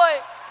white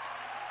boy.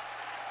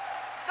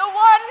 The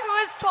one who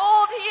is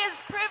told he is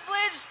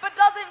privileged but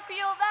doesn't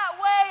feel that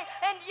way.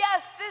 And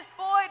yes, this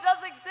boy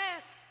does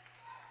exist.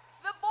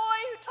 The boy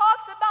who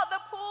talks about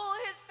the pool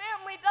his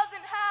family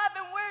doesn't have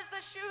and wears the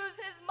shoes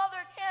his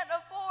mother can't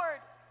afford.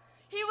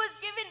 He was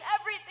given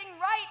everything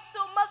right,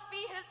 so it must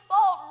be his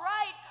fault,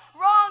 right?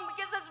 Wrong,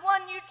 because as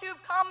one YouTube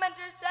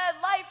commenter said,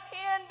 life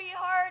can be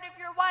hard if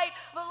you're white,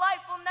 but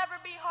life will never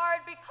be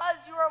hard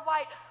because you are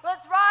white.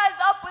 Let's rise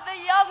up with a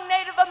young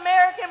Native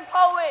American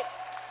poet.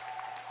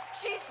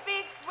 She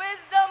speaks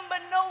wisdom,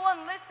 but no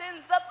one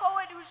listens. The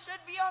poet who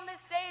should be on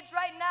this stage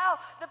right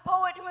now, the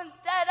poet who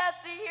instead has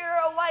to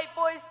hear a white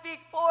boy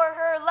speak for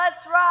her.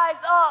 Let's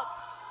rise up.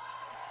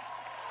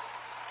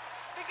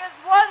 Because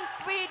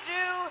once we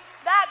do,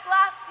 that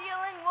glass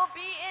ceiling will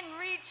be in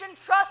reach, and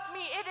trust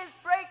me, it is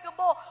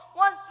breakable.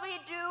 Once we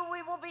do,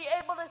 we will be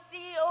able to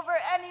see over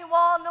any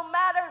wall, no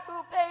matter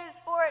who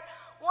pays for it.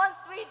 Once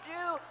we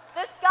do,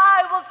 the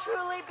sky will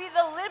truly be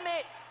the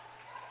limit.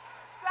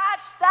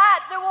 Scratch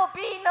that, there will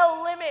be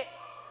no limit.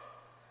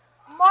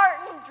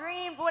 Martin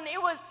dreamed when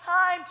it was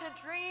time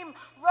to dream.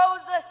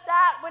 Rosa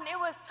sat when it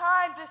was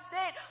time to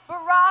sit.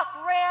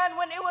 Barack ran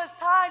when it was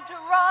time to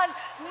run.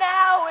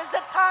 Now is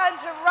the time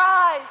to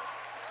rise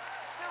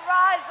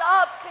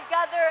up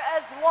together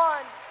as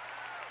one.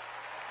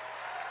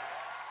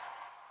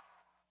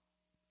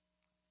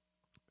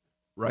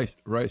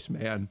 Rice,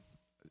 man,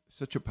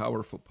 such a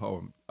powerful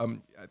poem.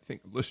 I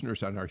think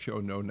listeners on our show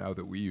know now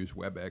that we use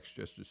WebEx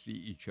just to see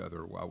each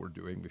other while we're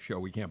doing the show.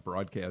 We can't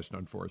broadcast,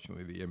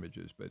 unfortunately, the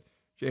images, but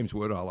James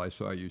Woodall, I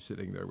saw you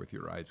sitting there with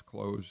your eyes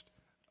closed.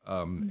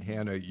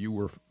 Hannah, you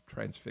were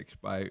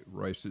transfixed by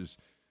Royce's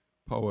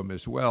poem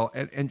as well.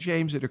 And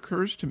James, it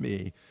occurs to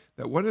me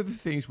that one of the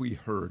things we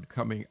heard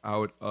coming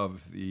out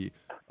of the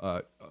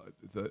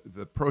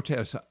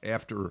protests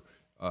after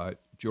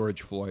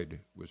George Floyd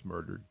was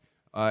murdered,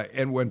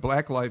 and when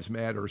Black Lives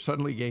Matter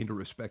suddenly gained a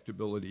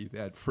respectability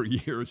that for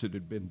years it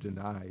had been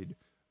denied,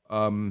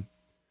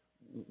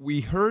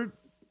 we heard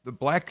the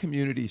black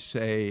community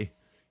say,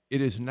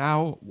 it is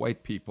now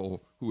white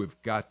people who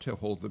have got to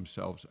hold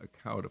themselves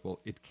accountable.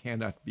 It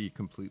cannot be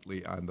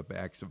completely on the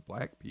backs of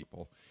black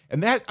people.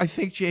 And that, I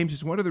think, James,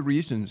 is one of the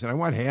reasons, and I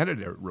want Hannah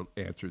to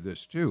answer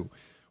this too,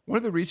 one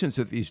of the reasons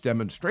that these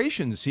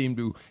demonstrations seem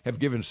to have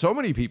given so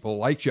many people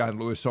like John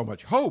Lewis so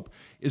much hope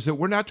is that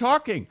we're not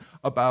talking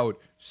about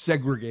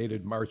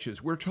segregated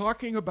marches. We're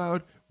talking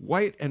about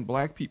white and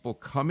black people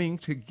coming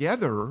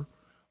together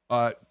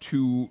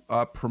to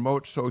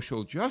promote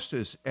social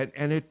justice.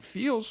 And it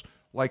feels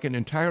like an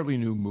entirely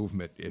new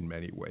movement in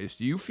many ways.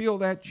 Do you feel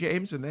that,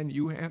 James? And then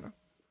you, Hannah?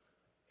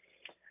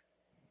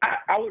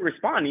 I would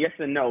respond yes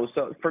and no.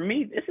 So for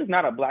me, this is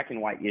not a black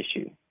and white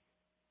issue.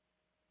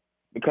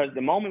 Because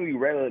the moment we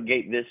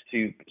relegate this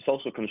to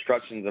social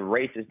constructions of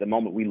race is the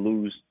moment we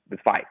lose the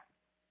fight.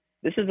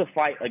 This is a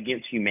fight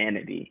against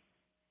humanity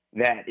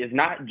that is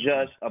not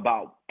just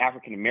about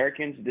African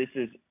Americans. This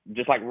is,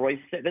 just like Royce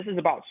said, this is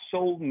about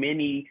so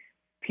many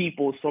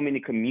people, so many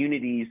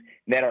communities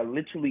that are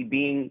literally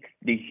being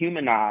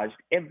dehumanized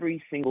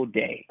every single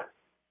day.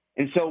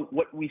 And so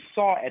what we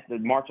saw at the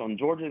March on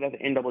Georgia that the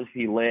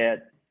NAACP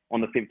led on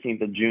the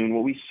 15th of June,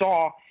 what we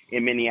saw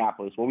in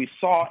Minneapolis, what we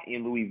saw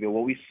in Louisville,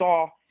 what we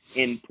saw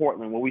in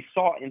Portland, what we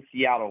saw in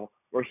Seattle,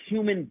 were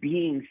human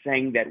beings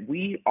saying that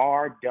we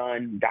are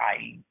done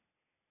dying.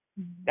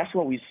 That's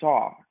what we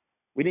saw.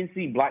 We didn't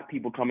see black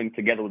people coming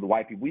together with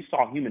white people. We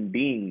saw human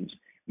beings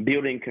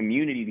building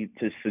community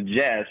to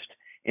suggest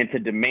and to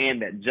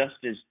demand that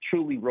justice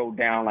truly roll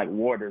down like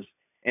waters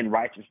and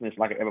righteousness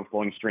like an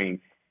ever-flowing stream.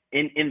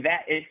 In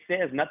that, it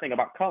says nothing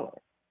about color.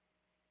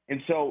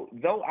 And so,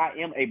 though I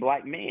am a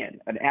black man,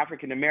 an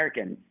African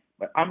American,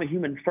 but I'm a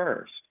human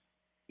first.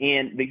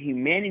 And the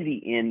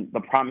humanity in the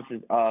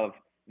promises of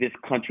this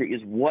country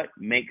is what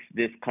makes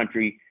this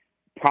country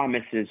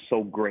promises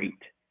so great.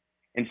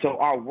 And so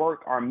our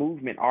work, our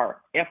movement,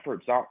 our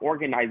efforts, our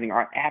organizing,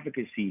 our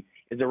advocacy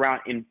is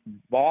around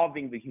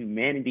involving the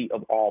humanity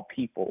of all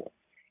people.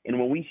 And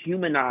when we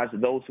humanize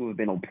those who have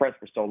been oppressed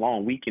for so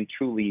long, we can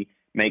truly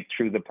make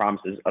true the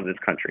promises of this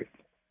country.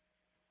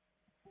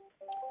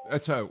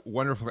 That's a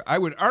wonderful. I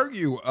would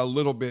argue a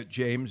little bit,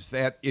 James,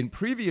 that in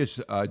previous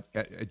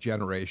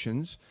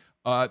generations,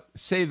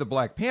 say the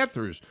Black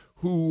Panthers,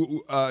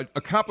 who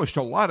accomplished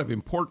a lot of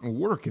important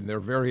work in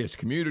their various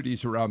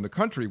communities around the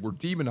country, were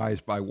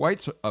demonized by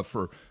whites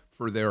for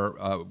their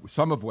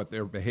some of what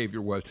their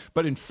behavior was.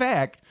 But in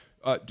fact,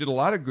 did a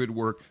lot of good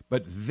work.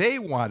 But they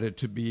wanted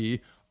to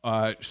be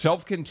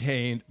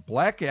self-contained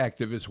black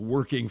activists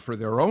working for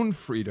their own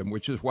freedom,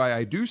 which is why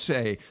I do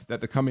say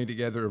that the coming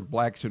together of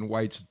blacks and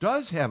whites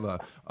does have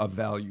a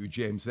value,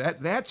 James.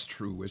 That's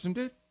true, isn't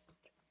it?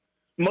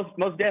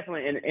 Most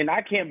definitely, and I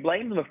can't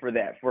blame them for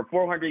that. For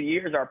 400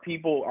 years,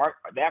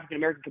 the African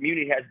American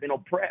community has been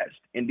oppressed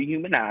and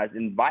dehumanized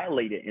and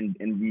violated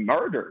and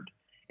murdered.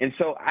 And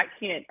so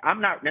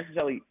I'm not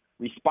necessarily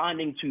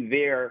responding to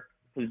their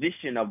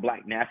position of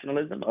black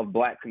nationalism, of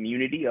black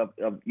community, of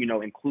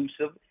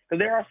inclusive. Because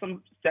there are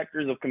some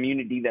sectors of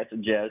community that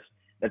suggest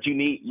that you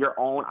need your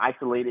own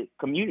isolated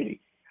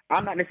community.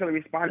 I'm not necessarily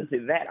responding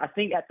to that. I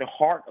think at the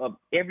heart of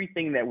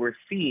everything that we're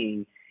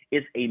seeing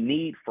is a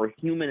need for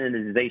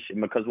humanization,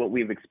 because what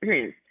we've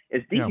experienced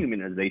is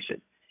dehumanization.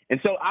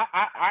 And so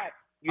I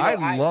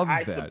love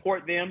that. I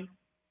support them.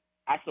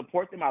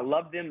 I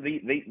love them.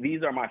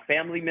 These are my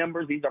family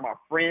members. These are my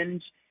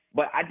friends.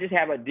 But I just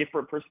have a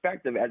different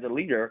perspective as a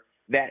leader,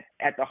 that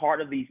at the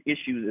heart of these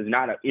issues is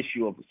not an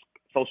issue of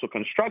social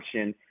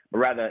construction, but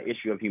rather an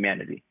issue of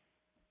humanity.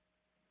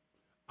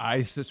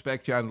 I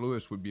suspect John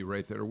Lewis would be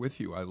right there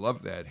with you. I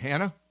love that.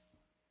 Hannah?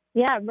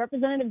 Yeah,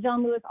 Representative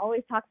John Lewis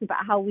always talks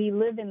about how we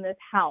live in this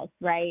house,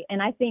 right?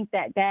 And I think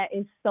that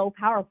is so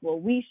powerful.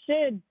 We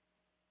should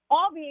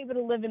all be able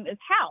to live in this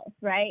house,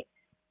 right?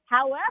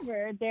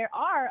 However, there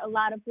are a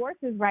lot of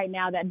forces right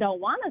now that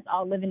don't want us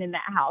all living in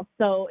that house.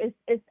 So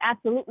it's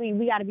absolutely,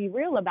 we got to be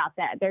real about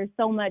that. There's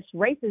so much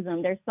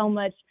racism. There's so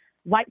much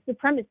white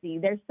supremacy.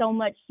 There's so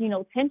much,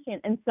 tension.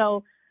 And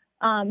so,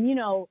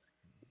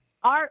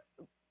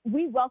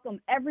 we welcome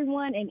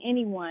everyone and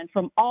anyone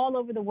from all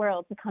over the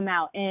world to come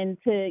out and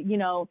to,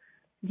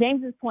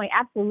 James's point,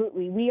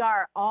 absolutely. We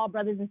are all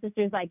brothers and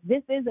sisters. Like,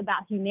 this is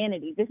about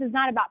humanity. This is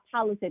not about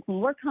politics. When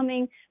we're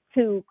coming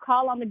to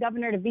call on the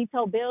governor to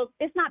veto bills,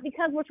 it's not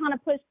because we're trying to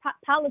push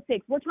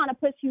politics. We're trying to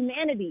push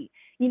humanity.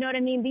 You know what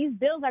I mean? These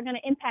bills are going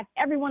to impact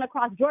everyone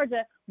across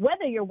Georgia,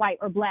 whether you're white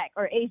or black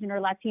or Asian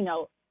or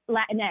Latino,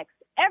 Latinx,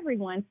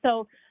 everyone.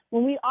 So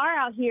when we are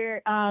out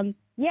here,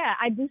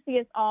 I do see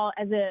us all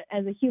as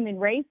a human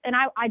race. And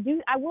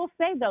I will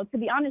say, though, to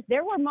be honest,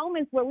 there were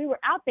moments where we were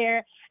out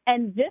there,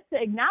 and just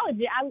to acknowledge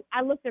it,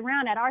 I looked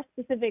around at our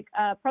specific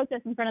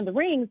protest in front of the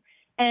rings,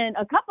 and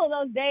a couple of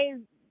those days,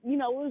 it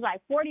was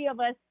like 40 of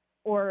us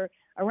or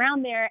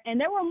around there, and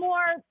there were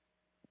more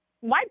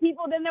white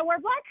people than there were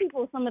black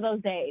people some of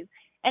those days.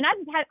 And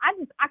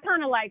I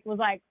kind of was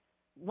like,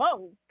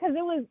 whoa, because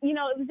it was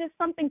just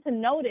something to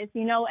notice,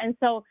 and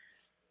so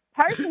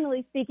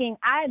personally speaking,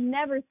 I have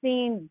never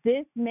seen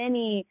this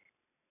many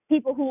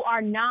people who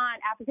are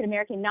non-African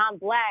American,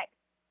 non-black,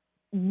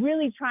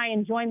 really try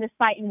and join this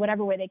fight in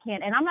whatever way they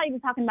can. And I'm not even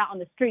talking about on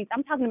the streets.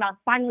 I'm talking about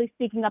finally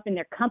speaking up in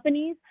their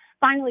companies,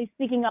 finally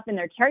speaking up in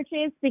their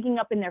churches, speaking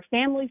up in their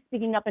families,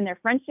 speaking up in their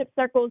friendship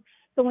circles.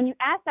 So when you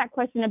ask that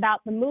question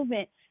about the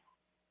movement,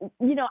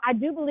 I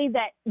do believe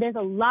that there's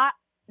a lot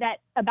that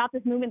about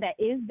this movement that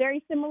is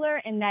very similar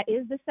and that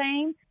is the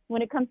same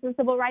when it comes to the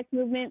civil rights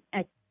movement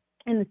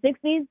in the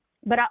 60s.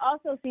 But I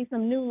also see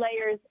some new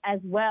layers as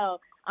well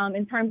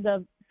in terms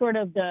of sort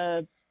of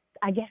the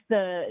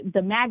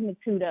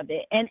magnitude of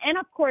it. And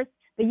of course,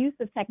 the use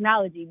of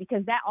technology,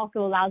 because that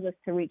also allows us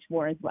to reach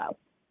more as well.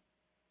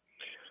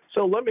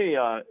 So let me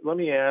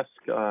ask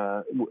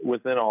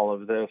within all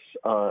of this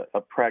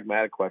a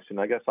pragmatic question.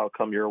 I guess I'll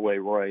come your way,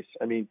 Royce.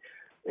 I mean,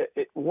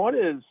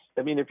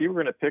 if you were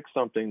going to pick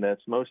something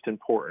that's most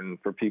important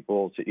for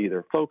people to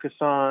either focus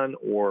on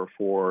or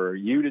for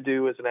you to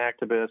do as an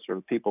activist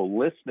or people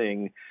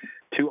listening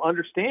to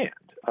understand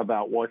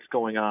about what's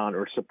going on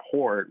or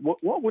support,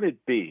 what would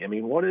it be? I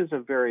mean, what is a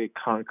very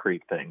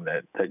concrete thing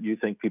that you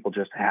think people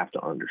just have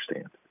to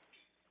understand?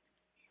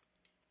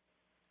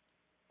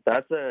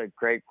 That's a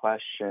great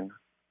question.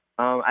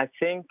 I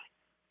think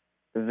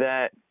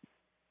that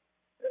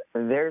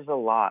there's a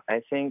lot.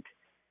 I think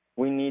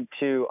we need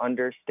to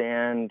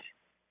understand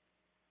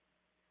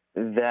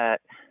that,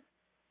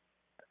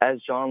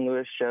 as John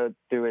Lewis showed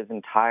through his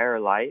entire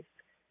life,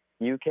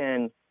 you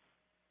can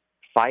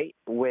fight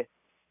with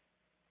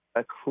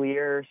a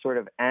clear sort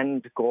of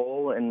end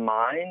goal in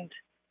mind,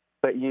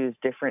 but use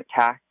different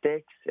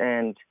tactics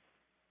and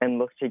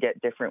look to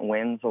get different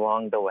wins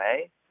along the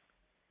way.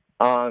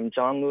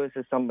 John Lewis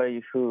is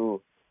somebody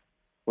who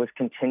was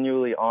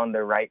continually on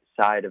the right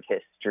side of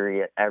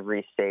history at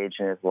every stage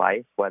in his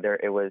life, whether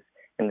it was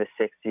in the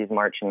 60s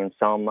marching in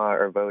Selma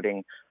or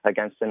voting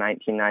against the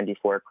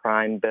 1994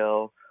 crime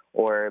bill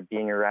or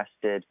being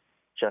arrested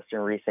just in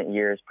recent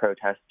years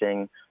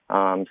protesting,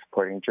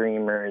 supporting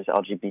Dreamers,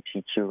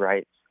 LGBTQ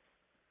rights,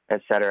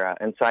 etc.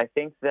 And so I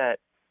think that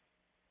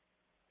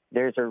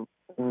there's a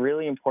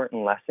really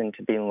important lesson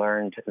to be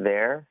learned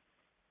there,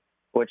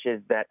 which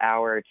is that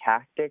our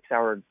tactics,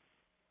 our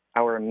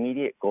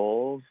immediate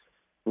goals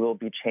will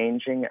be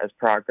changing as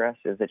progress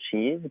is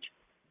achieved.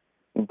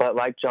 But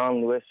like John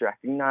Lewis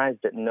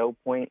recognized, at no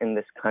point in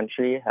this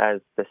country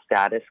has the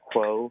status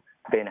quo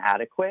been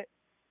adequate.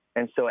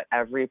 And so at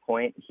every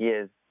point, he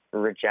has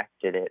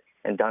rejected it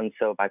and done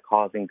so by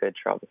causing good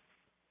trouble.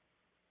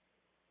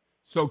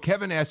 So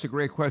Kevin asked a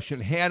great question.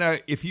 Hannah,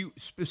 if you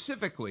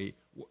specifically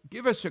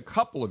give us a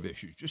couple of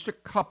issues, just a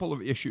couple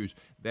of issues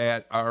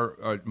that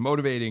are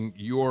motivating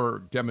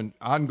your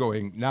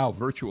ongoing, now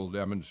virtual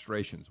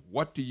demonstrations.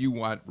 What do you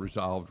want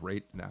resolved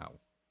right now?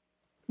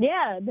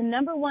 Yeah, the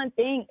number one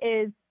thing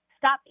is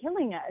stop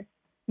killing us.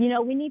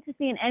 We need to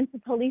see an end to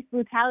police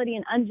brutality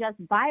and unjust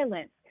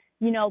violence.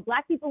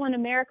 Black people in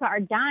America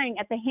are dying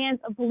at the hands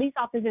of police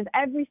officers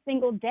every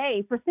single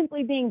day for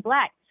simply being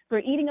Black, for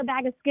eating a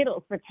bag of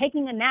Skittles, for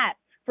taking a nap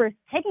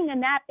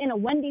in a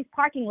Wendy's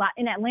parking lot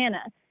in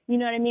Atlanta. You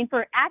know what I mean?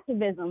 For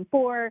activism,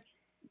 for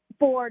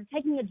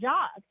taking a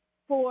jog,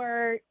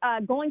 for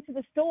going to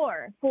the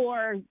store,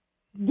 for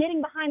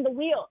getting behind the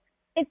wheel.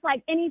 It's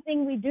like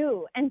anything we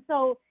do. And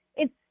so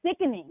it's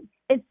sickening.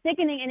 It's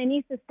sickening, and it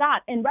needs to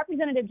stop. And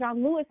Representative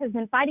John Lewis has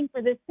been fighting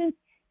for this since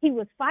he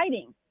was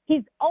fighting.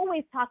 He's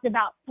always talked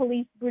about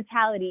police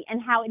brutality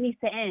and how it needs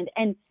to end.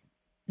 And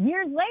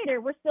years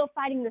later, we're still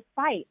fighting this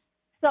fight.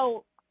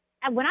 So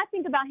when I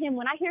think about him,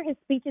 when I hear his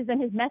speeches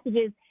and his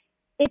messages,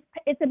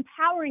 it's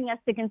empowering us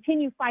to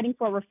continue fighting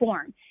for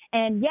reform.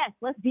 And yes,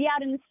 let's be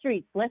out in the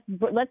streets. Let's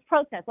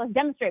protest. Let's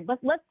demonstrate. But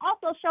let's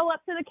also show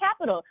up to the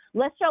Capitol.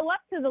 Let's show up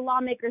to the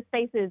lawmakers'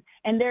 faces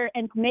and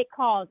make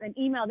calls and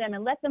email them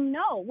and let them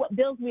know what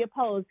bills we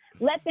oppose.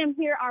 Let them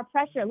hear our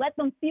pressure. Let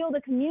them feel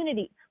the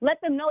community. Let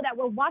them know that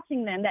we're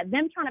watching them, that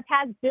them trying to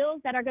pass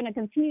bills that are going to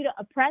continue to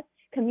oppress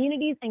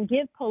communities and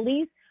give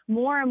police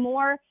more and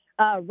more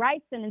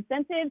rights and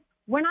incentives.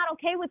 We're not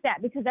okay with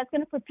that, because that's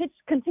going to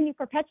continue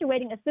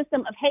perpetuating a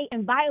system of hate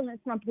and violence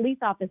from police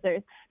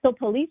officers. So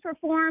police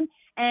reform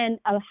and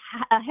a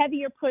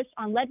heavier push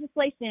on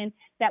legislation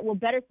that will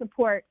better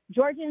support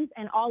Georgians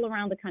and all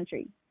around the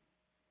country.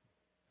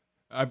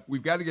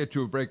 We've got to get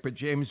to a break, but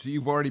James,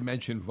 you've already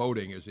mentioned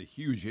voting as a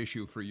huge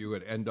issue for you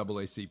at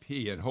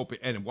NAACP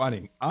and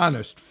wanting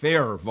honest,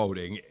 fair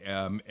voting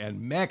and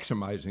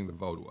maximizing the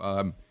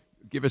vote.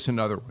 Give us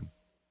another one.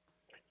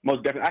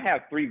 Most definitely. I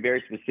have three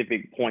very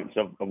specific points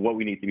of what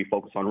we need to be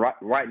focused on.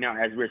 Right now,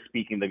 as we're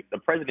speaking, the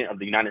President of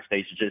the United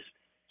States just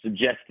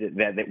suggested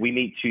that we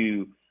need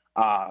to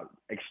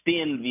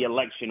extend the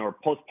election or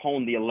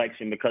postpone the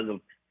election because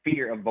of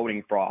fear of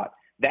voting fraud.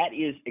 That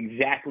is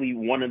exactly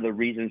one of the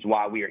reasons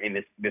why we are in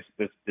this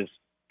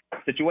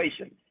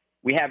situation.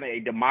 We have a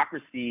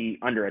democracy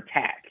under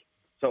attack.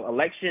 So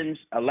elections.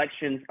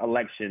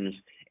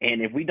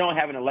 And if we don't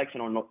have an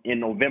election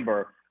in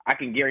November, I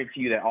can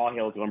guarantee you that all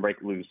hell is going to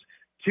break loose.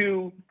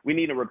 2, we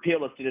need a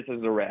repeal of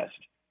citizen's arrest.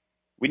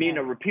 We need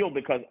a repeal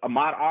because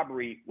Ahmaud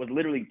Arbery was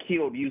literally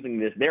killed using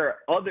this. There are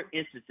other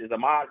instances.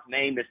 Ahmaud's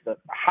name is the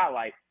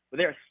highlight, but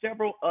there are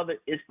several other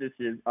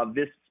instances of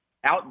this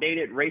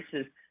outdated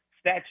racist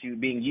statute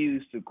being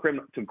used to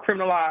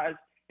criminalize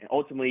and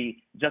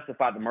ultimately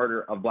justify the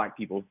murder of Black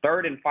people.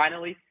 3rd and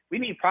finally, we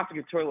need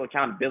prosecutorial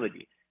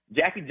accountability.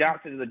 Jackie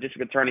Johnson is a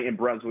district attorney in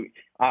Brunswick.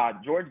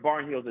 George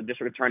Barnhill is a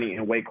district attorney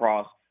in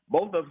Waycross,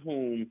 both of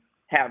whom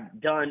have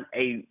done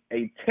a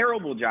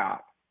terrible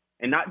job.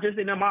 And not just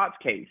in Ahmaud's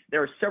case.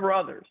 There are several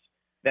others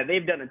that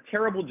they've done a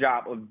terrible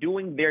job of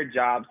doing their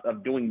jobs,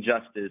 of doing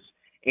justice.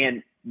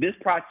 And this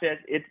process,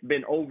 it's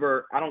been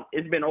over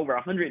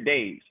 100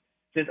 days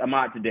since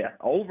Ahmaud's death,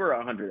 over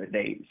 100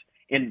 days.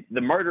 And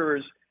the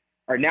murderers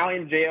are now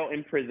in jail,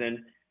 in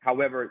prison.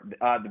 However,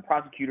 the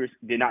prosecutors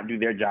did not do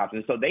their jobs.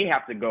 And so they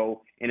have to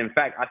go. And in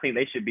fact, I think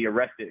they should be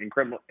arrested and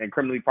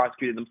criminally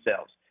prosecuted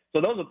themselves. So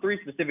those are 3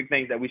 specific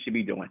things that we should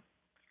be doing.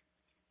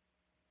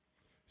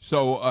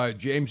 So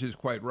James is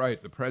quite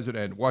right. The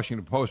president,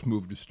 Washington Post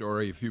moved a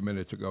story a few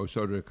minutes ago,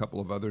 so did a couple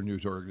of other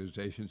news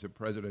organizations, that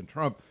President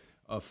Trump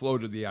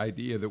floated the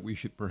idea that we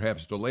should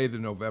perhaps delay the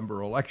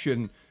November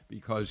election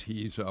because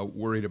he's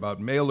worried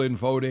about mail-in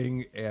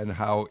voting and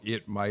how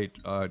it might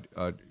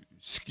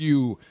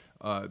skew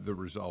the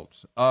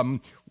results.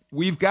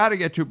 We've got to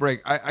get to a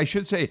break. I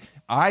should say,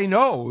 I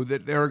know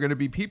that there are going to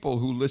be people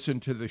who listen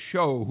to the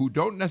show who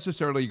don't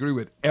necessarily agree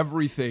with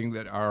everything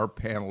that our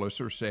panelists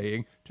are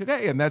saying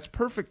today, and that's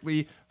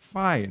perfectly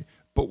fine.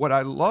 But what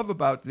I love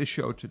about this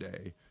show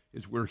today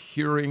is we're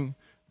hearing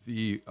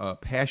the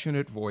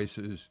passionate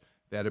voices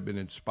that have been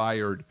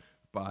inspired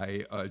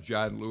by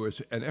John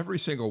Lewis, and every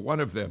single one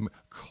of them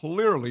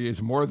clearly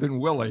is more than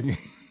willing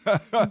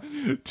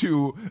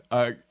to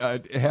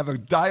have a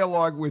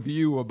dialogue with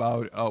you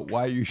about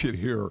why you should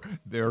hear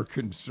their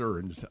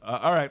concerns.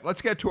 All right,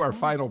 let's get to our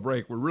final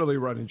break. We're really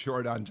running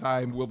short on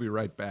time. We'll be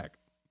right back.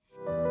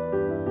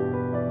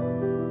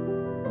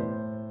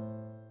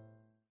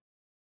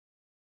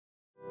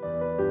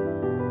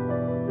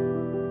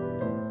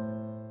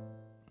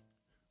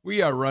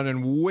 We are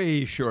running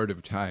way short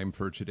of time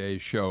for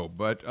today's show,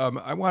 but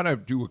I want to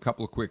do a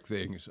couple of quick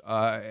things.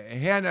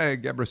 Hannah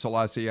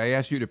Ghebreslassie, I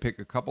asked you to pick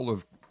a couple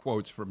of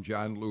quotes from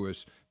John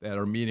Lewis that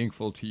are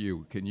meaningful to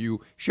you. Can you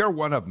share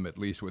one of them at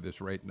least with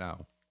us right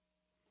now?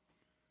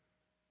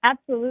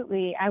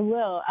 Absolutely, I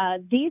will.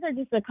 These are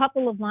just a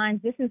couple of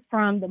lines. This is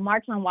from the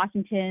March on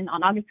Washington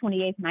on August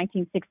 28th,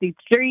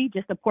 1963,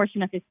 just a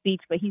portion of his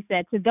speech. But he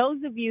said, "To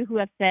those of you who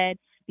have said,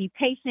 be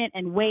patient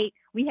and wait,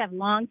 we have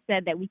long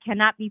said that we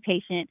cannot be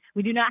patient.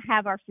 We do not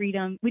have our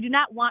freedom. We do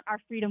not want our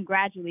freedom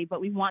gradually,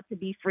 but we want to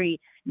be free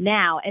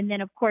now." And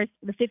then, of course,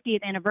 the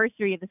 50th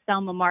anniversary of the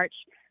Selma March,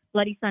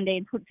 Bloody Sunday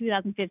in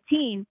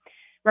 2015,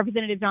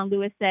 Representative John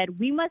Lewis said,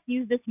 "We must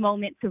use this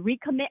moment to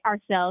recommit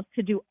ourselves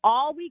to do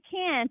all we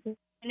can to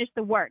finish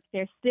the work.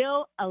 There's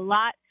still a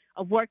lot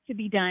of work to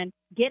be done.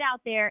 Get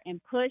out there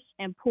and push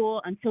and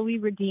pull until we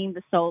redeem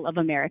the soul of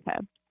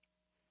America."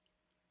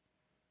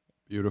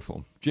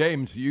 Beautiful.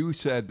 James, you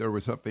said there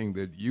was something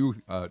that you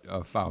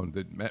found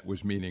that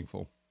was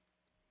meaningful.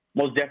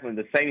 Most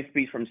definitely. The same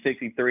speech from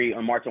 63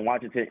 on March on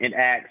Washington, it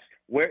asks,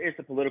 where is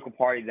the political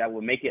party that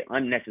will make it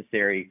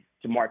unnecessary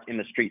to march in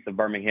the streets of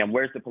Birmingham?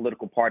 Where's the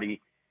political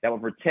party that will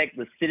protect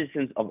the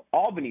citizens of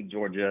Albany,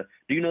 Georgia?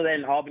 Do you know that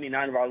in Albany,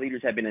 9 of our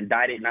leaders have been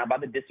indicted, not by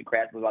the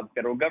districts, but by the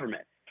federal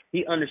government?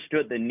 He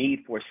understood the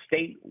need for a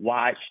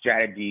statewide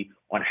strategy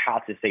on how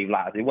to save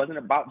lives. It wasn't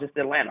about just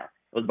Atlanta.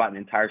 It was about the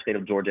entire state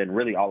of Georgia and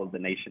really all of the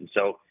nation.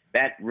 So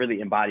that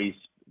really embodies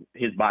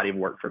his body of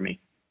work for me.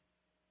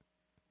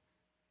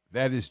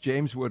 That is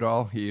James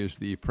Woodall. He is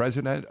the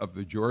president of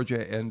the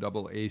Georgia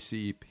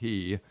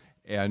NAACP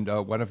and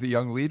one of the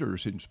young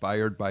leaders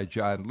inspired by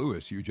John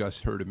Lewis. You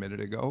just heard a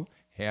minute ago,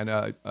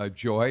 Hannah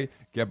Joy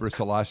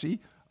Ghebreslassie.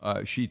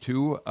 She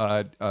too,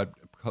 a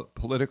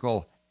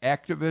political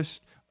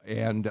activist,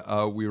 and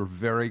we are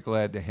very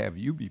glad to have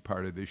you be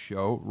part of this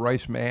show.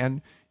 Royce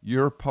Mann,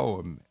 your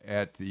poem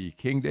at the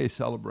King Day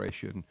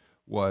celebration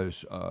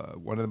was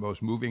one of the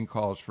most moving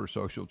calls for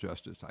social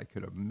justice I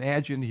could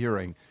imagine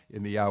hearing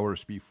in the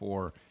hours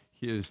before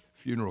his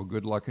funeral.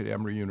 Good luck at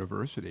Emory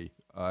University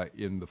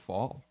in the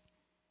fall.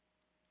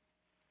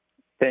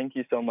 Thank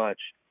you so much.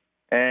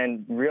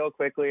 And real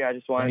quickly, I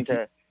just wanted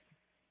to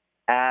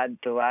add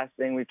the last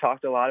thing. We've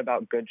talked a lot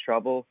about good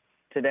trouble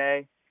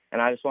today,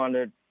 and I just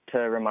wanted to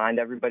remind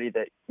everybody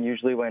that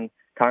usually when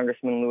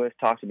Congressman Lewis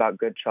talks about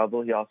good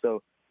trouble, he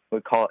also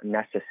would call it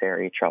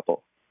necessary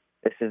trouble.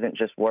 This isn't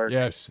just work.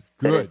 Yes,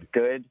 that good. is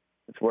good.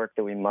 It's work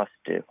that we must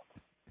do.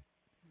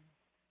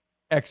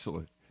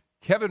 Excellent.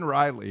 Kevin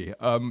Riley,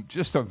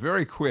 just a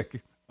very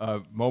quick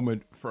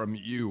moment from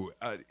you.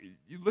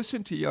 You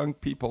listen to young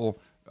people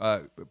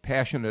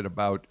passionate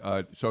about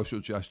social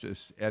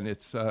justice, and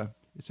it's an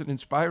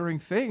inspiring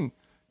thing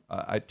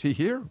to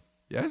hear.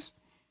 Yes?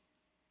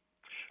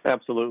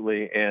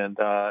 Absolutely. And,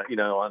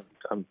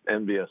 I'm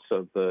envious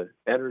of the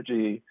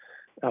energy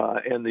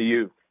and the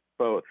youth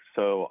both.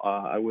 So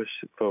I wish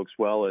folks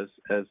well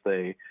as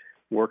they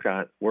work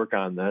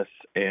on this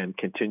and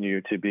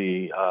continue to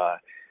be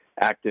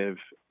active,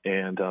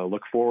 and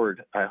look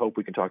forward. I hope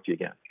we can talk to you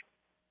again.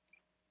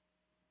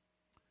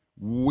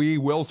 We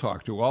will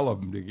talk to all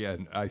of them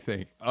again, I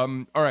think.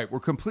 All right, we're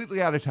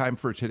completely out of time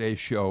for today's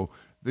show.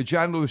 The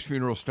John Lewis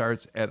funeral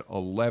starts at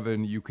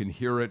 11. You can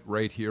hear it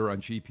right here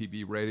on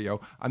GPB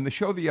Radio. On the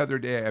show the other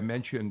day, I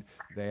mentioned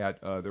that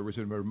there was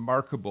a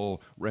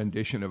remarkable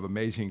rendition of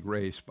Amazing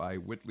Grace by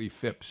Whitley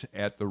Phipps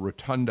at the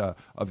Rotunda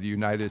of the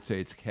United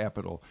States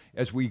Capitol.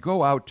 As we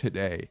go out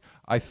today,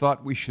 I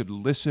thought we should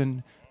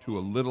listen to a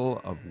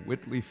little of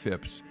Whitley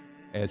Phipps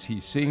as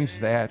he sings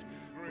that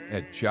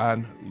at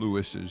John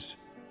Lewis's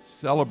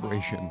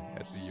celebration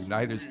at the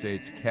United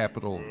States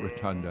Capitol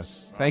Rotunda.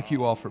 Thank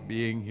you all for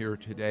being here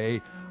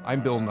today.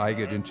 I'm Bill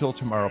Nigut. Until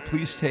tomorrow,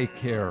 please take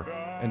care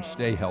and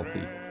stay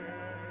healthy.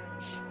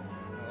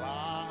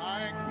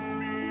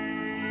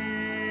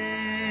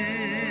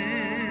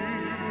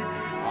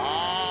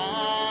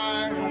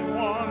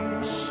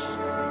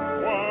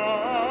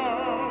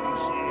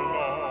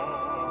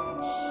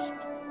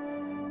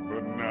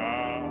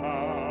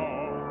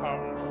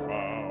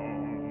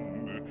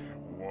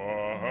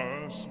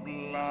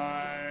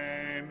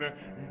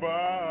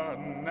 But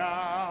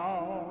now